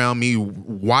centered around me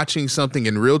watching something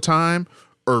in real time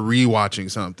or rewatching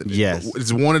something. Yes.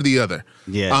 It's one or the other.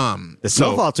 Yeah. The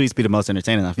snowfall tweets be the most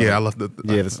entertaining. I feel Yeah, like. I love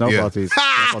the snowfall tweets.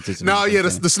 Snowfall tweets No, yeah,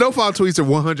 the snowfall tweets are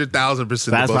 100,000%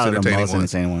 the most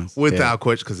entertaining ones. Without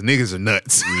question, because niggas are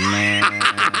nuts. Man.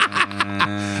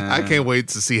 I can't wait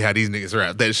to see how these niggas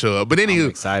wrap that show up. But anywho, I'm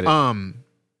excited.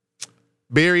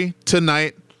 Barry,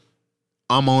 tonight,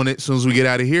 I'm on it as soon as we get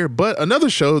out of here. But another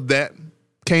show that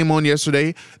came on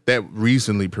yesterday that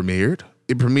recently premiered.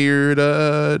 It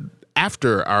premiered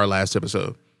after our last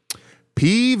episode.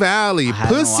 P-Valley,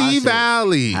 Pussy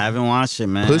Valley. I haven't watched it,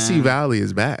 man. Pussy Valley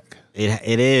is back.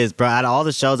 It is, bro. Out of all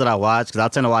the shows that I watch, because I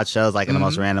tend to watch shows like in the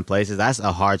most random places. That's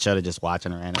a hard show to just watch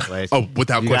in a random place. Oh,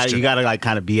 without question. You gotta like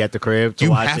kind of be at the crib to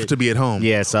watch it. You have to be at home.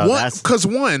 Yeah, so that's because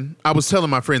I was telling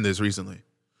my friend this recently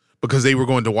because they were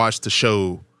going to watch the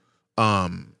show.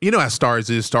 You know how Stars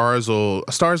is. Stars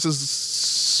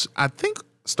is, I think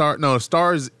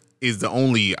Stars is the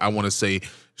only, I want to say,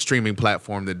 streaming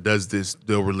platform that does this.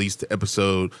 They'll release the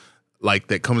episode like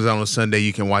that comes out on Sunday.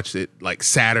 You can watch it like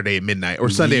Saturday at midnight or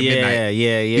Sunday at midnight.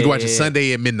 Yeah. You can watch it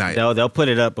Sunday at midnight. They'll put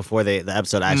it up before the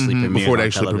episode actually premieres. Before it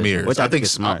actually premieres. Which I think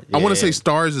is smart. I want to say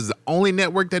Stars is the only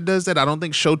network that does that. I don't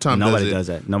think Showtime Nobody does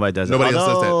it. Nobody does that. Nobody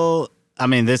else does that. I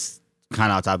mean, this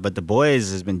kind of off top, but The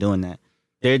Boys has been doing that.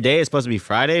 Their day is supposed to be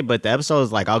Friday, but the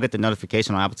episode's like, I'll get the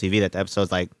notification on Apple TV that the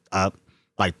episode's like up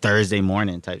like Thursday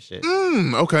morning type shit.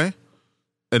 Okay.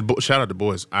 And shout out to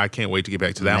Boys. I can't wait to get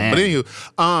back to that one. But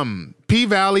anyway,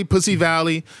 P-Valley, Pussy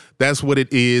Valley, that's what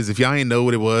it is. If y'all ain't know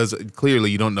what it was,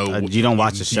 clearly you don't know. You don't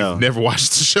watch the show. You've never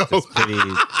watched the show.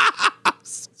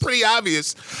 It's pretty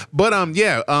obvious. But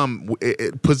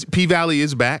P-Valley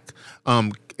is back.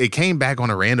 It came back on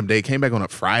a random day. It came back on a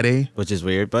Friday. Which is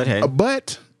weird, but hey.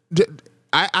 But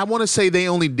I want to say they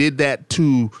only did that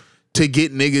to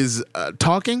get niggas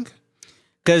talking.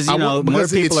 Because more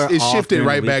people are it shifted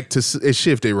right back to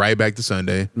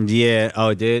Sunday. Yeah. Oh,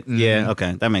 it did. Yeah.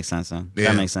 Okay, that makes sense. Then. Yeah.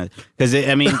 That makes sense. Because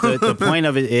the point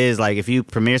of it is like if you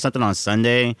premiere something on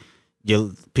Sunday,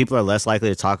 people are less likely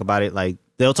to talk about it. Like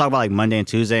they'll talk about like Monday and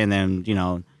Tuesday, and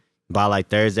then by like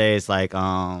Thursday, it's like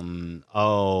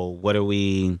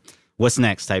what's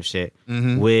next type shit.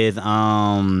 With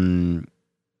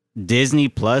Disney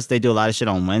Plus, they do a lot of shit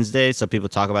on Wednesday, so people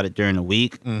talk about it during the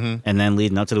week, and then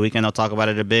leading up to the weekend, they'll talk about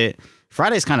it a bit.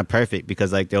 Friday's kind of perfect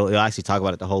because like they'll actually talk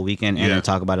about it the whole weekend, and then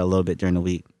talk about it a little bit during the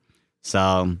week.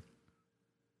 So,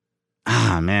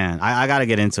 man, I gotta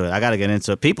get into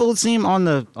it. People seem on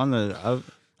the.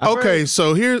 Okay,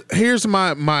 so here's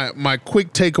my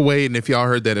quick takeaway, and if y'all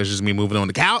heard that, it's just me moving on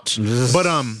the couch. But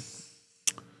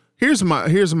here's my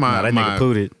that nigga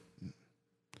pooted.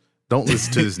 Don't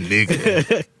listen to this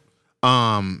nigga.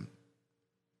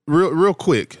 Real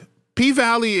quick,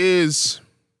 P-Valley is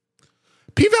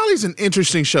an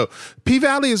interesting show.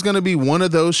 P-Valley is going to be one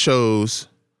of those shows,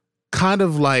 kind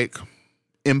of like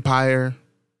Empire,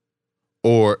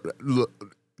 or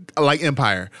like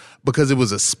Empire, because it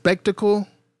was a spectacle.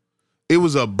 It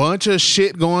was a bunch of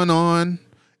shit going on.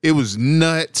 It was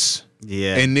nuts.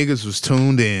 Yeah. And niggas was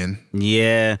tuned in.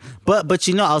 Yeah. But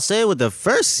I'll say with the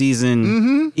first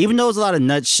season, even though it was a lot of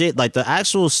nut shit, like the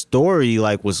actual story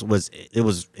like was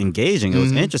engaging. It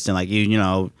was interesting. Like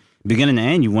you beginning to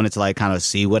end, you wanted to like kind of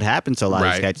see what happened to a lot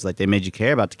of these characters. Like they made you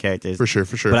care about the characters. For sure.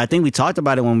 But I think we talked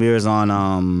about it when we was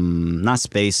on not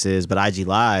Spaces, but IG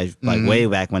Live, like way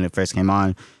back when it first came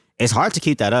on. It's hard to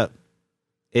keep that up.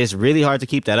 It's really hard to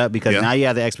keep that up because now you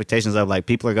have the expectations of like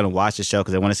people are gonna watch the show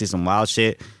because they want to see some wild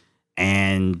shit.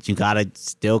 And you gotta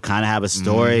still kind of have a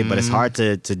story, but it's hard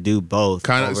to do both.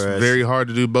 It's very hard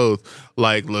to do both.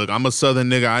 Like, look, I'm a Southern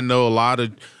nigga. I know a lot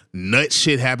of nut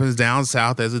shit happens down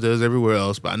south as it does everywhere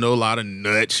else, but I know a lot of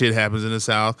nut shit happens in the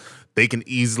South. They can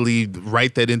easily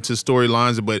write that into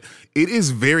storylines, but it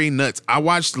is very nuts. I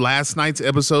watched last night's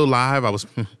episode live.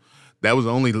 That was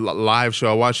the only live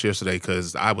show I watched yesterday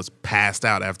because I was passed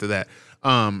out after that.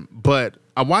 But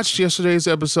I watched yesterday's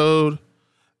episode.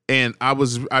 And I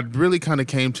really kind of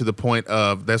came to the point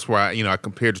of that's where I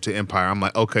compared it to Empire. I'm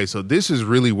like, okay, so this is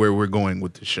really where we're going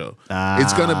with the show.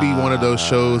 It's gonna be one of those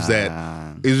shows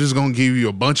that is just gonna give you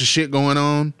a bunch of shit going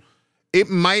on. It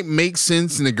might make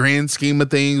sense in the grand scheme of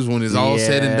things when it's all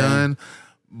said and done,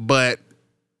 but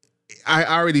I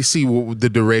already see the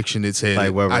direction it's headed.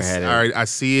 Like where we're headed. I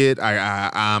see it.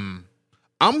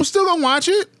 I'm still gonna watch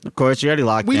it. Of course, you already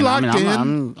locked in.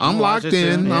 I'm locked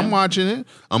in. Yeah. I'm watching it.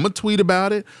 I'm gonna tweet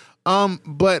about it.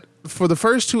 But for the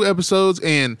first two episodes,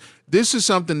 and this is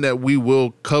something that we will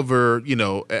cover,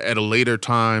 at a later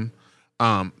time.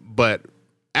 But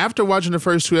after watching the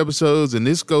first two episodes, and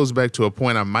this goes back to a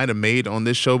point I might have made on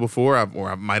this show before,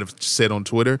 or I might have said on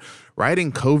Twitter,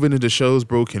 writing COVID into shows,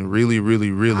 bro, can really,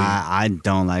 really, really. I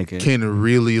don't like it. Can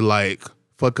really like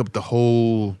fuck up the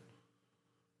whole,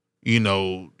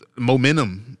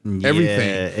 momentum,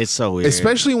 everything. It's so weird,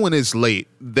 especially when it's late.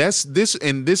 This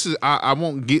is. I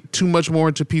won't get too much more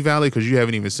into P Valley because you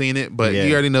haven't even seen it, but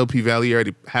you already know P Valley. You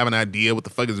already have an idea what the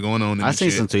fuck is going on. I've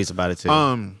seen some tweets about it too.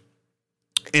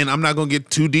 And I'm not gonna get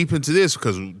too deep into this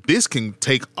because this can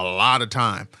take a lot of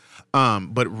time.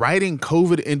 But writing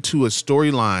COVID into a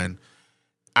storyline,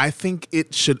 I think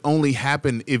it should only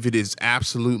happen if it is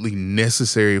absolutely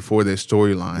necessary for this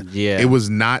storyline. Yeah. It was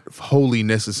not wholly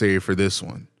necessary for this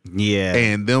one. Yeah.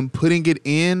 And them putting it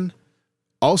in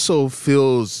also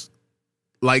feels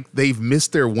like they've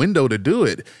missed their window to do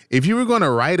it. If you were going to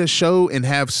write a show and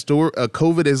have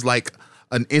COVID as like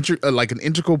an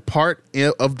integral part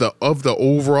of the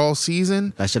overall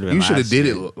season, that should have been. You should have did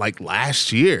it like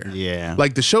last year. Yeah.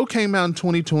 Like the show came out in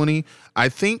 2020. I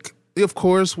think, of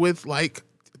course, with like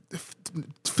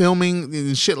filming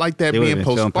and shit like that being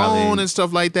postponed and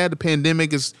stuff like that, the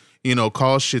pandemic is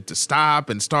caused shit to stop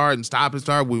and start and stop and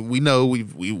start. We know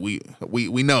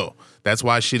we know that's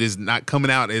why shit is not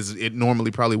coming out as it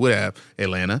normally probably would have.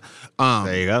 Atlanta.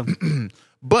 There you go.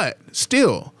 But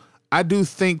still, I do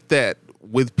think that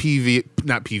with P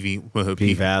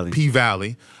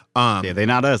Valley. They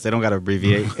not us. They don't got to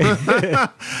abbreviate.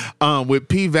 With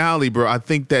P Valley, bro, I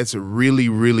think that's really,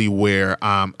 really where,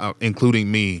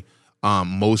 including me,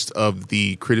 most of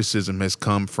the criticism has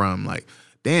come from. Like,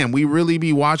 damn, we really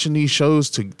be watching these shows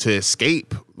to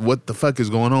escape what the fuck is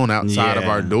going on outside of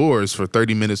our doors for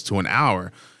 30 minutes to an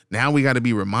hour. Now we got to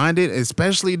be reminded,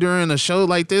 especially during a show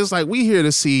like this. Like, we here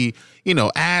to see,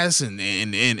 ass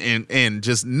and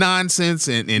just nonsense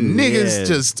and niggas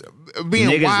just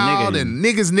being wild and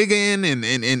niggas nigging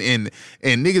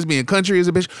and niggas being country as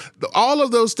a bitch. All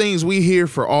of those things we here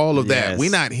for all of that. We're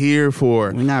not really here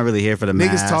for the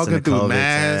niggas talking through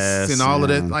masks and all of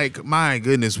that. Like, my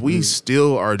goodness, we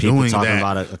still are people doing talking that.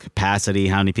 About a capacity,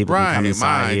 how many people can come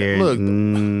inside here. Look,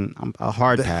 a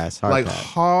hard pass.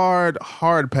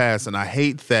 Hard pass. And I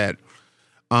hate that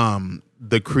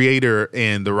the creator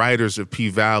and the writers of P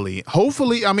Valley,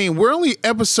 hopefully, I mean, we're only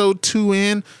episode 2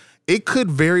 in. It could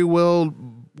very well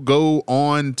go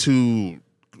on to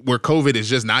where COVID is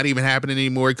just not even happening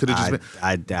anymore. It could have just been.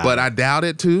 I doubt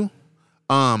it too.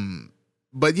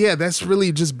 But yeah, that's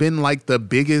really just been like the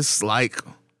biggest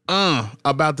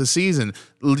about the season.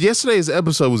 Yesterday's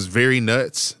episode was very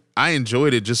nuts. I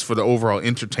enjoyed it just for the overall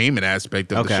entertainment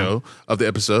aspect of the show, of the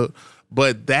episode.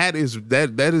 But that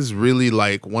is really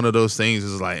like one of those things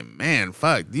is like, man,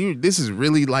 fuck, this is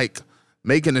really like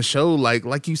making a show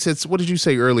like you said. What did you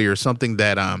say earlier? Something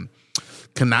that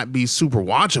cannot be super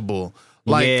watchable.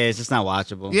 Like, yeah, it's just not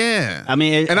watchable. Yeah, I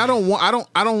mean, and I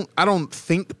don't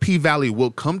think P Valley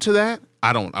will come to that.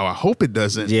 I hope it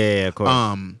doesn't. Yeah, of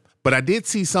course. But I did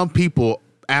see some people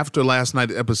after last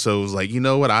night's episodes like, you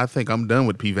know what? I think I'm done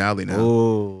with P Valley now.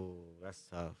 Oh, that's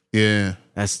tough. Yeah.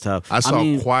 That's tough. I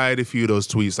saw quite a few of those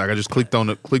tweets. Like, I just clicked on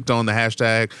the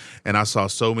hashtag and I saw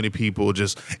so many people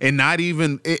just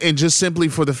simply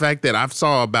for the fact that I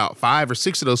saw about 5 or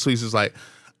 6 of those tweets is like,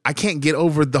 I can't get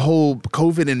over the whole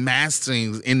COVID and mask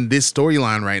things in this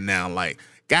storyline right now. Like,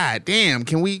 God damn,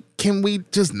 can we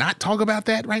just not talk about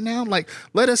that right now? Like,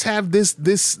 let us have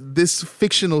this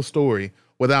fictional story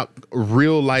without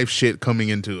real life shit coming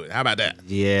into it. How about that?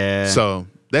 Yeah. So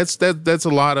that's a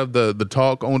lot of the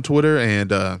talk on Twitter,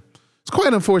 and it's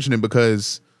quite unfortunate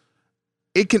because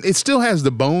it still has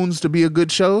the bones to be a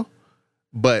good show,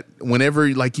 but whenever,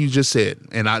 like you just said,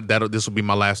 and this will be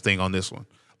my last thing on this one.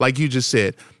 Like you just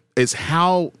said, it's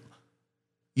how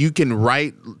you can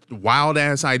write wild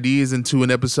ass ideas into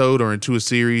an episode or into a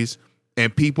series,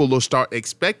 and people will start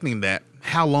expecting that.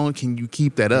 How long can you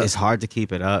keep that up? It's hard to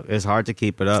keep it up.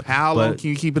 How long can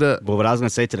you keep it up? But what I was going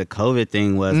to say to the COVID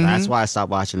thing was that's why I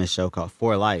stopped watching this show called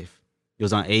For Life. It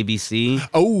was on ABC.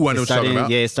 Oh, I know what you're talking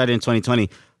about. Yeah, it started in 2020.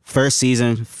 First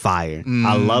season, fire.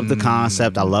 I love the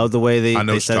concept. I love the way they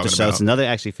set up the show. It's another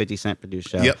actually 50 Cent produced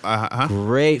show. Yep.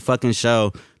 Great fucking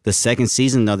show. The second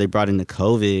season, though, they brought in the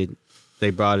COVID.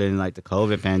 They brought in like the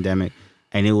COVID pandemic.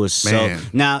 And it was so...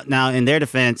 Now, in their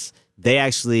defense, they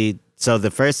actually... So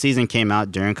the first season came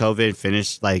out during COVID,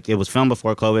 finished, like, it was filmed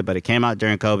before COVID, but it came out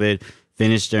during COVID,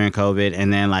 finished during COVID,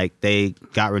 and then, like, they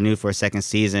got renewed for a second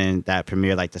season that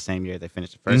premiered, like, the same year they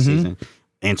finished the first season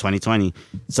in 2020.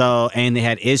 So, and they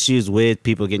had issues with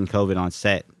people getting COVID on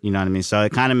set, you know what I mean? So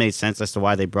it kind of made sense as to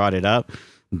why they brought it up.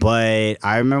 But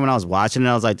I remember when I was watching it,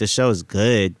 I was like, this show is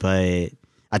good, but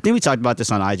I think we talked about this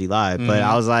on IG Live, but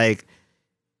I was like,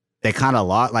 they kind of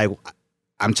lost, like,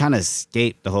 I'm trying to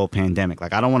escape the whole pandemic.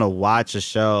 Like, I don't want to watch a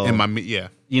show. You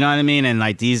know what I mean? And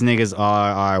like, these niggas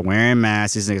are wearing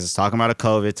masks. These niggas is talking about a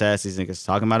COVID test. These niggas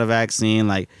talking about a vaccine.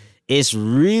 Like, it's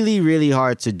really, really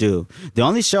hard to do. The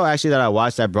only show actually that I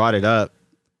watched that brought it up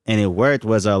and it worked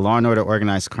was Law and Order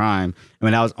Organized Crime. I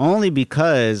mean, that was only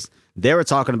because they were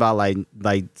talking about like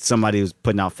somebody was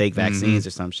putting out fake vaccines or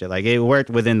some shit. Like, it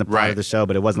worked within the plot of the show,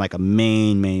 but it wasn't like a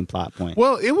main plot point.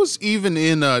 Well, it was even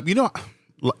in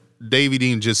Davey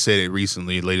Dean just said it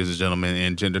recently, ladies and gentlemen,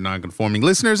 and gender nonconforming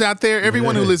listeners out there,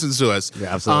 everyone who listens to us.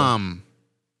 Yeah, absolutely.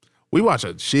 We watch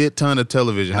a shit ton of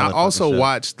television. I also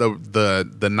watched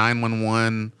the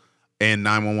 911 and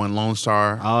 911 Lone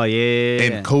Star. Oh yeah.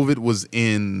 And COVID was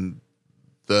in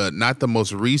not the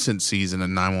most recent season of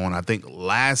 911. I think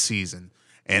last season,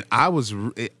 and I was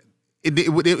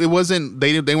it wasn't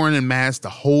they weren't in masks the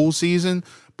whole season.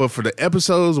 But for the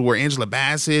episodes where Angela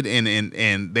Bassett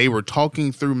and they were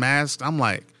talking through masks, I'm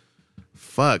like,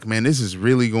 fuck, man, this is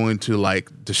really going to like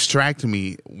distract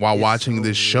me while watching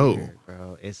this show.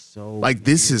 Bro. It's so like,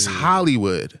 this is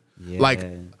Hollywood. Yeah. Like,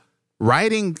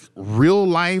 writing real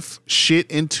life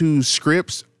shit into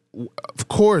scripts. Of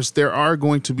course, there are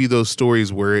going to be those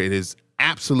stories where it is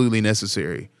absolutely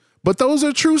necessary. But those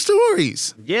are true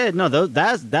stories. Yeah, no,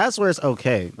 that's where it's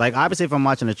okay. Like, obviously, if I'm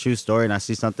watching a true story and I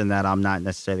see something that I'm not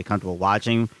necessarily comfortable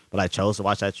watching, but I chose to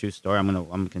watch that true story, I'm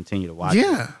gonna continue to watch it.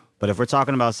 Yeah. But if we're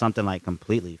talking about something like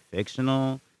completely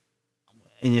fictional,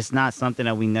 and it's not something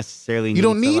that we necessarily you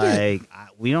don't need it.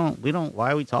 We don't.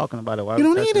 Why are we talking about it? Why you are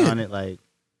we don't need touching it. on it? Like,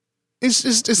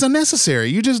 it's unnecessary.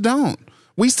 You just don't.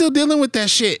 We still dealing with that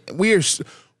shit. We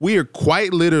are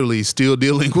quite literally still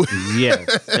dealing with. Yeah,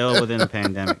 still within the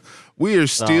pandemic. We are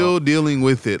still dealing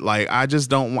with it. Like, I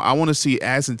just don't. I want to see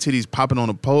ass and titties popping on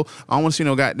a pole. I don't want to see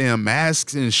no goddamn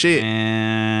masks and shit.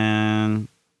 And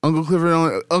Uncle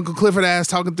Clifford ass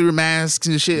talking through masks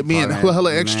and shit, being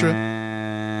hella extra.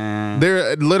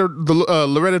 There,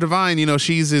 Loretta Devine,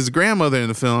 she's his grandmother in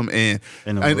the film and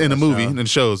in the movie, in the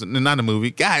shows, not the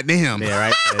movie. Goddamn. Yeah,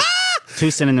 right. Two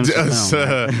synonyms for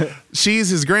film, right? She's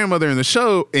his grandmother in the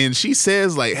show, and she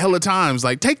says like hella times,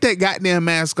 like, take that goddamn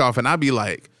mask off, and I'd be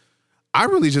like, I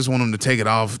really just want him to take it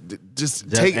off. Just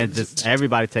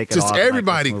everybody take it off. Just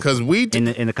everybody, because we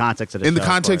in the context of the show. In the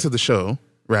context of the show,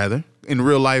 rather. In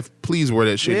real life, please wear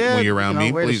that shit when you're around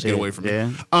me. Please get away from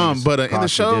me. But in the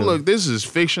show, look, this is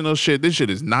fictional shit. This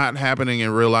shit is not happening in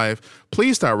real life.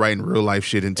 Please start writing real life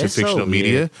shit into fictional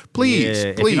media.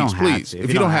 Please, please.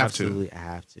 If you don't have to.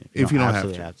 If you don't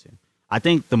have to. I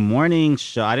think the morning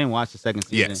show, I didn't watch the second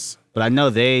season. Yes. But I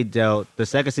know the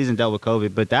second season dealt with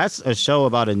COVID, but that's a show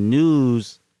about a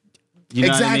news. You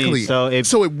know exactly. What I mean?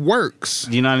 So it works.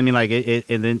 You know what I mean? Like,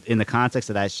 in the context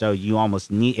of that show, you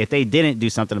almost need. If they didn't do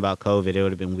something about COVID, it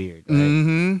would have been weird. Right?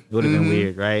 Mm-hmm. It would have been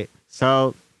weird, right?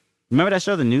 So, remember that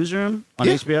show, The Newsroom on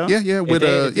HBO? Yeah. With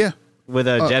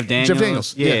Jeff Daniels. Jeff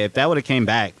Daniels. Yeah, if that would have came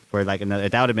back for like another,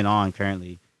 if that would have been on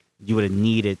currently, you would have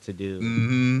needed to do.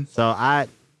 Mm-hmm. So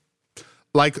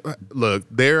Like, look,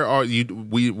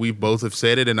 we both have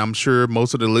said it, and I'm sure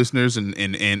most of the listeners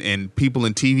and people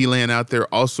in TV land out there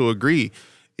also agree.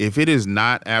 If it is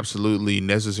not absolutely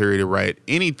necessary to write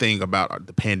anything about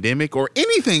the pandemic or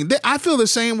anything, I feel the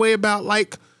same way about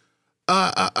like,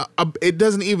 it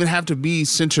doesn't even have to be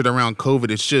centered around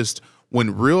COVID. It's just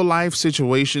when real life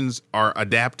situations are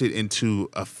adapted into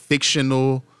a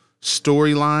fictional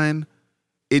storyline,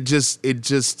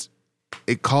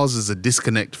 it causes a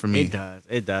disconnect for me.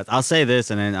 It does. I'll say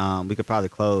this, and then we could probably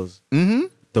close. Mm-hmm.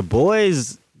 The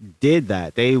Boys did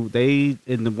that. They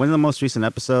in one of the most recent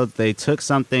episodes, they took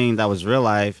something that was real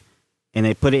life and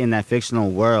they put it in that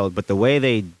fictional world. But the way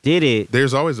they did it,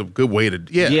 there's always a good way to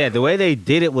the way they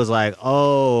did it was like,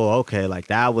 oh, okay, like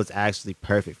that was actually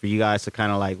perfect for you guys to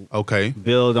kind of like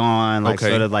build on like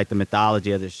sort of like the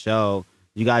mythology of the show.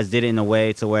 You guys did it in a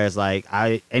way to where it's like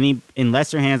in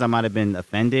lesser hands I might have been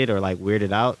offended or like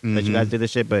weirded out that you guys did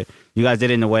this shit, but you guys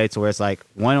did it in a way to where it's like,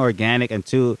 one, organic, and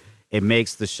two, it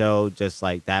makes the show just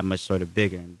like that much sort of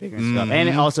bigger and stuff. And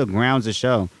it also grounds the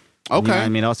show. Okay. You know what I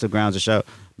mean? It also grounds the show.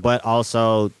 But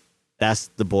also that's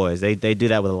The Boys. They do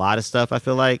that with a lot of stuff, I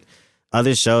feel like.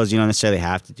 Other shows you don't necessarily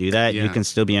have to do that. Yeah. You can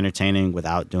still be entertaining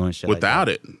without doing shit without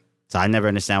like it. So I never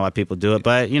understand why people do it,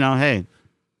 but hey.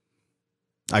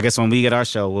 I guess when we get our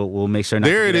show, we'll make sure.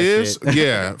 There it is.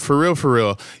 Yeah, for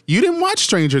real. You didn't watch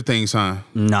Stranger Things, huh?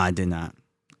 No, I did not.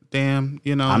 Damn,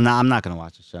 I'm not gonna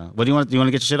watch the show. What do you want? Do you want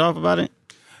to get your shit off about it?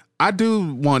 I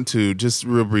do want to, just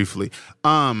real briefly.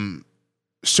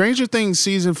 Stranger Things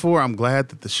season 4. I'm glad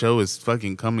that the show is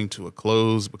fucking coming to a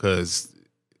close because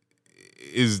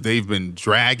they've been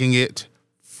dragging it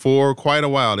for quite a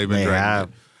while. They've been dragging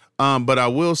it. But I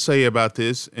will say about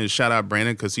this, and shout out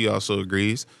Brandon because he also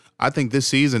agrees. I think this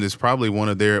season is probably one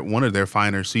of their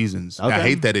finer seasons. Okay. I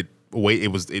hate that it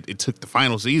took the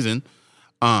final season.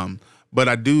 But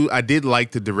I did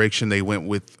like the direction they went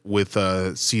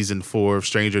with season 4 of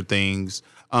Stranger Things.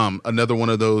 Another one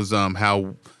of those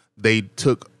how they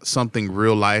took something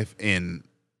real life and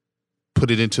put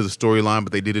it into the storyline,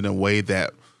 but they did it in a way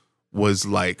that was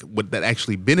like that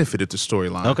actually benefited the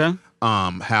storyline. Okay.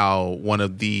 How one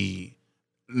of the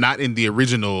not in the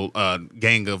original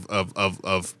gang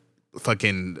of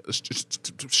fucking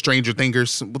Stranger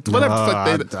Thingers, whatever the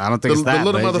fuck I don't think it's that. The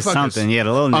little but it's motherfuckers. something. Yeah,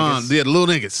 the little niggas. The little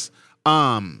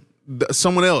niggas.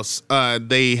 Someone else.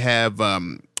 They have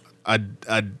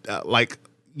like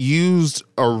used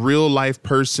a real life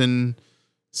person,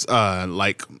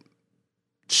 like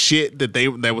shit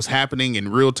that was happening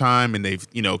in real time, and they've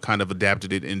kind of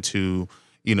adapted it into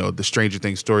the Stranger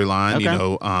Things storyline.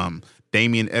 Okay.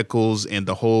 Damien Eccles and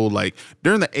the whole, like,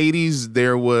 during the 80s,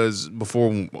 there was,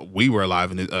 before we were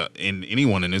alive, and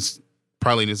anyone in this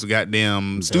probably in this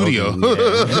goddamn studio.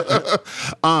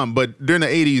 Yeah. But during the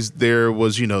 80s, there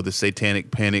was the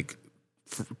Satanic Panic,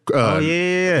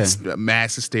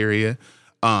 mass hysteria,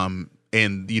 and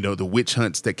the witch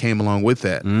hunts that came along with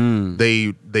that. They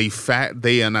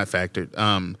are not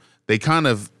factored. They kind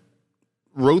of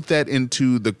wrote that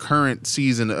into the current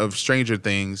season of Stranger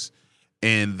Things,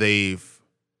 and they've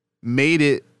made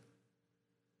it,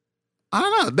 I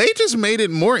don't know, they just made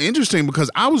it more interesting because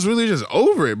I was really just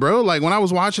over it, bro. Like, when I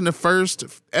was watching the first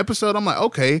episode, I'm like,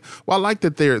 okay, well, I like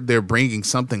that they're bringing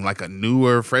something like a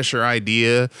newer, fresher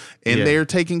idea, and they're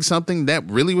taking something that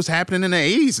really was happening in the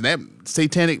 80s. And that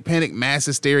Satanic Panic mass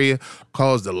hysteria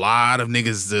caused a lot of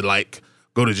niggas to, like,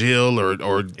 go to jail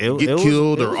or get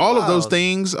killed or all of those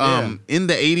things in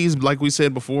the 80s, like we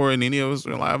said before, and any of us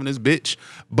are alive in this bitch.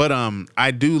 But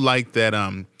I do like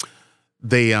that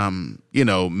they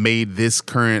made this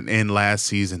current and last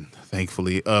season,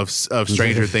 thankfully, of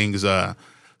Stranger Things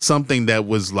something that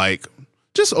was like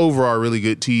just overall really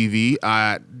good TV.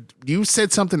 You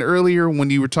said something earlier when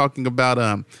you were talking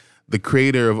about the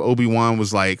creator of Obi-Wan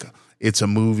was like, it's a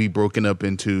movie broken up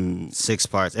into 6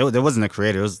 parts. There wasn't a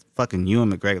creator. It was fucking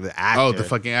Ewan McGregor, the actor. Oh, the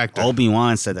fucking actor.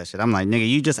 Obi-Wan said that shit. I'm like, nigga,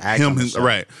 you just acted on the show.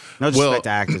 Right. No disrespect to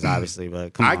actors, obviously,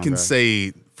 but come on, I can bro.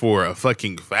 say for a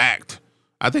fucking fact,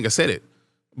 I think I said it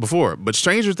before, but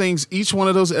Stranger Things, each one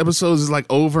of those episodes is like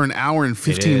over an hour and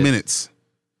 15 minutes.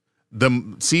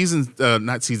 The season,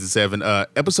 not season 7,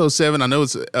 episode 7, I know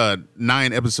it's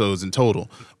 9 episodes in total,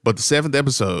 but the 7th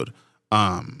episode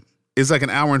is like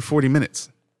an hour and 40 minutes.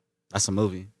 That's a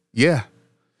movie. Yeah.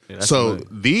 So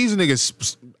these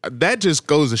niggas, that just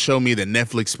goes to show me that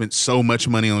Netflix spent so much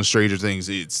money on Stranger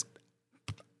Things.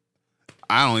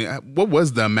 What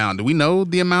was the amount? Do we know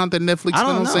the amount that Netflix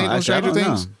spent on Stranger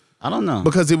Things? I don't know.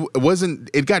 Because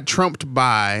it got trumped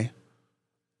by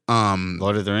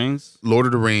Lord of the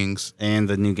Rings and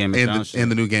the new Game of Thrones shit. And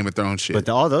the new Game of Thrones shit. But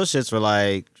all those shits were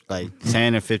like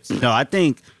 10 or 15. No, I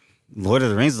think Lord of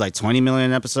the Rings is like 20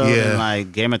 million an episode, and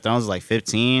like Game of Thrones is like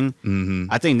 15. Mm-hmm.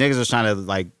 I think niggas was trying to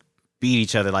like beat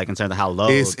each other like in terms of how low.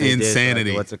 It's insanity.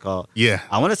 Like, what's it called? Yeah.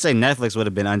 I want to say Netflix would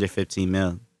have been under 15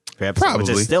 mil per episode, probably, which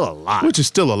is still a lot. Which is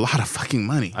still a lot of fucking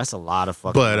money. That's a lot of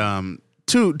fucking money.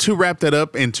 But to wrap that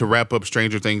up and to wrap up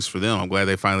Stranger Things for them, I'm glad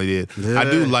they finally did. Yeah. I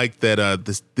do like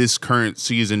that this current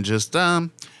season just I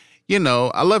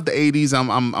love the 80s.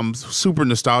 I'm super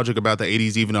nostalgic about the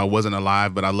 80s, even though I wasn't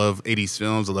alive, but I love 80s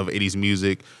films. I love 80s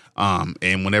music.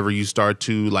 And whenever you start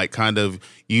to like kind of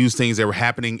use things that were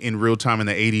happening in real time in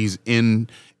the 80s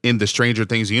in the Stranger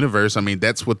Things universe, I mean,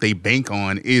 that's what they bank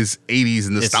on is 80s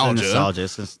nostalgia.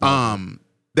 It's nostalgia.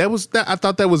 I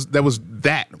thought that was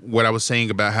what I was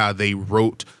saying about how they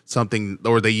wrote something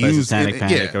or they used Satanic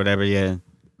Panic or whatever,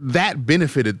 that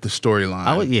benefited the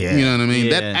storyline. You know what I mean?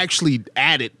 Yeah. That actually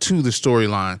added to the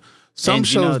storyline. Some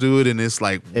shows do it, and it's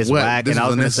like, it's what? Whack. This and I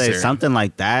was going to say something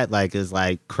like that, like is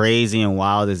like crazy and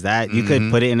wild as that. You could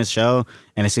put it in a show,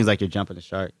 and it seems like you're jumping the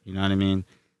shark. You know what I mean?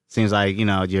 Seems like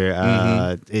you're.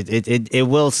 It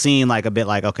will seem like a bit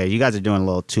like, okay, you guys are doing a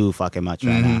little too fucking much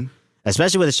right now,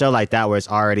 especially with a show like that where it's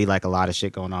already like a lot of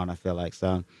shit going on. I feel like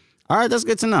so. All right, that's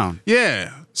good to know.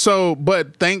 Yeah. So,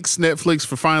 but thanks Netflix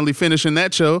for finally finishing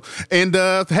that show. And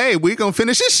hey, we're going to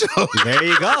finish this show. There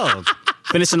you go.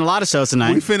 Finishing a lot of shows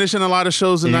tonight. We finishing a lot of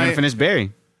shows tonight. You're going to finish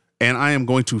Barry. And I am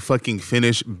going to fucking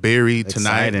finish Barry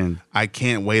tonight. Exciting. I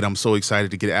can't wait. I'm so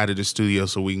excited to get out of the studio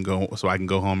so I can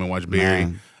go home and watch Barry.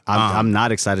 Man, I'm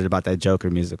not excited about that Joker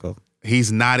musical.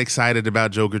 He's not excited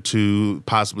about Joker 2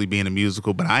 possibly being a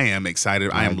musical, but I am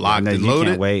excited. I am locked and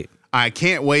loaded. Can't wait. I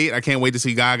can't wait. I can't wait to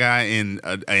see Gaga in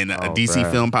a DC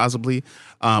film possibly,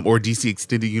 or DC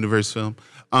Extended Universe film.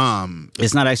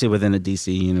 It's not actually within the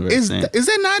DC universe. Is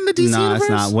that not in the DC universe? No, it's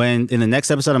not. When in the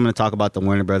next episode, I'm going to talk about the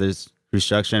Warner Brothers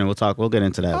restructuring, and we'll get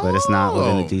into that, but it's not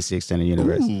within the DC Extended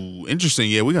Universe. Ooh, interesting.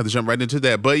 Yeah, we got to jump right into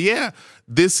that. But yeah,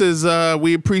 this is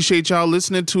we appreciate y'all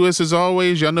listening to us as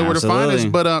always. Y'all know where to find us,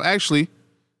 but actually,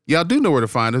 y'all do know where to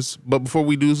find us. But before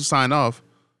we do sign off,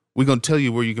 we're going to tell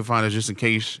you where you can find us just in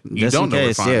case you don't know where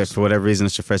to find us. For whatever reason,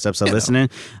 it's your first episode listening.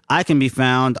 I can be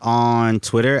found on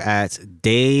Twitter at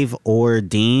Dave or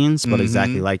Dean, spelled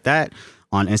exactly like that.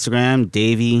 On Instagram,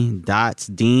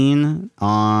 Davey.Dean.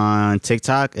 On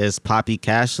TikTok is Poppy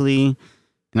Cashley.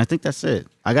 And I think that's it.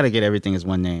 I got to get everything as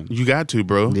one name. You got to,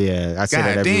 bro. Yeah, I say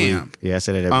that every week. Yeah, I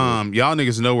say that every week. Y'all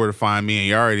niggas know where to find me, and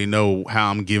y'all already know how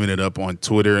I'm giving it up on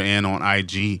Twitter and on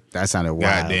IG. That sounded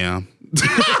wild. Goddamn.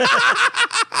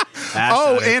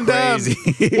 And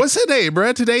crazy. What's today,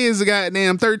 bro? Today is the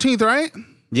goddamn 13th, right?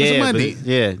 Yeah, it's Monday.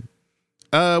 Yeah.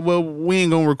 Well, we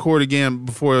ain't gonna record again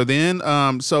before then.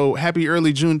 So happy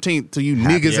early Juneteenth to you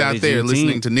niggas out there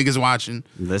listening, to niggas watching,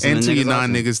 and to you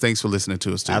non-niggas. Thanks for listening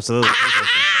to us too. Absolutely.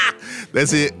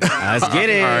 That's it. Let's get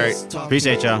it. All right.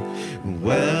 Appreciate y'all.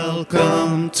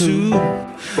 Welcome to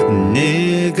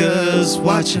Niggas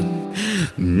Watching.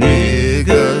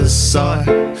 Niggas saw it.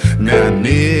 Now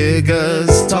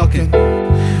niggas talking.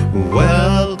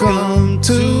 Welcome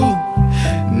to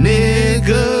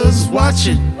Niggas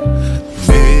Watching.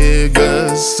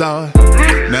 Niggas saw it.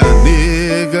 Now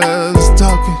niggas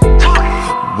talking.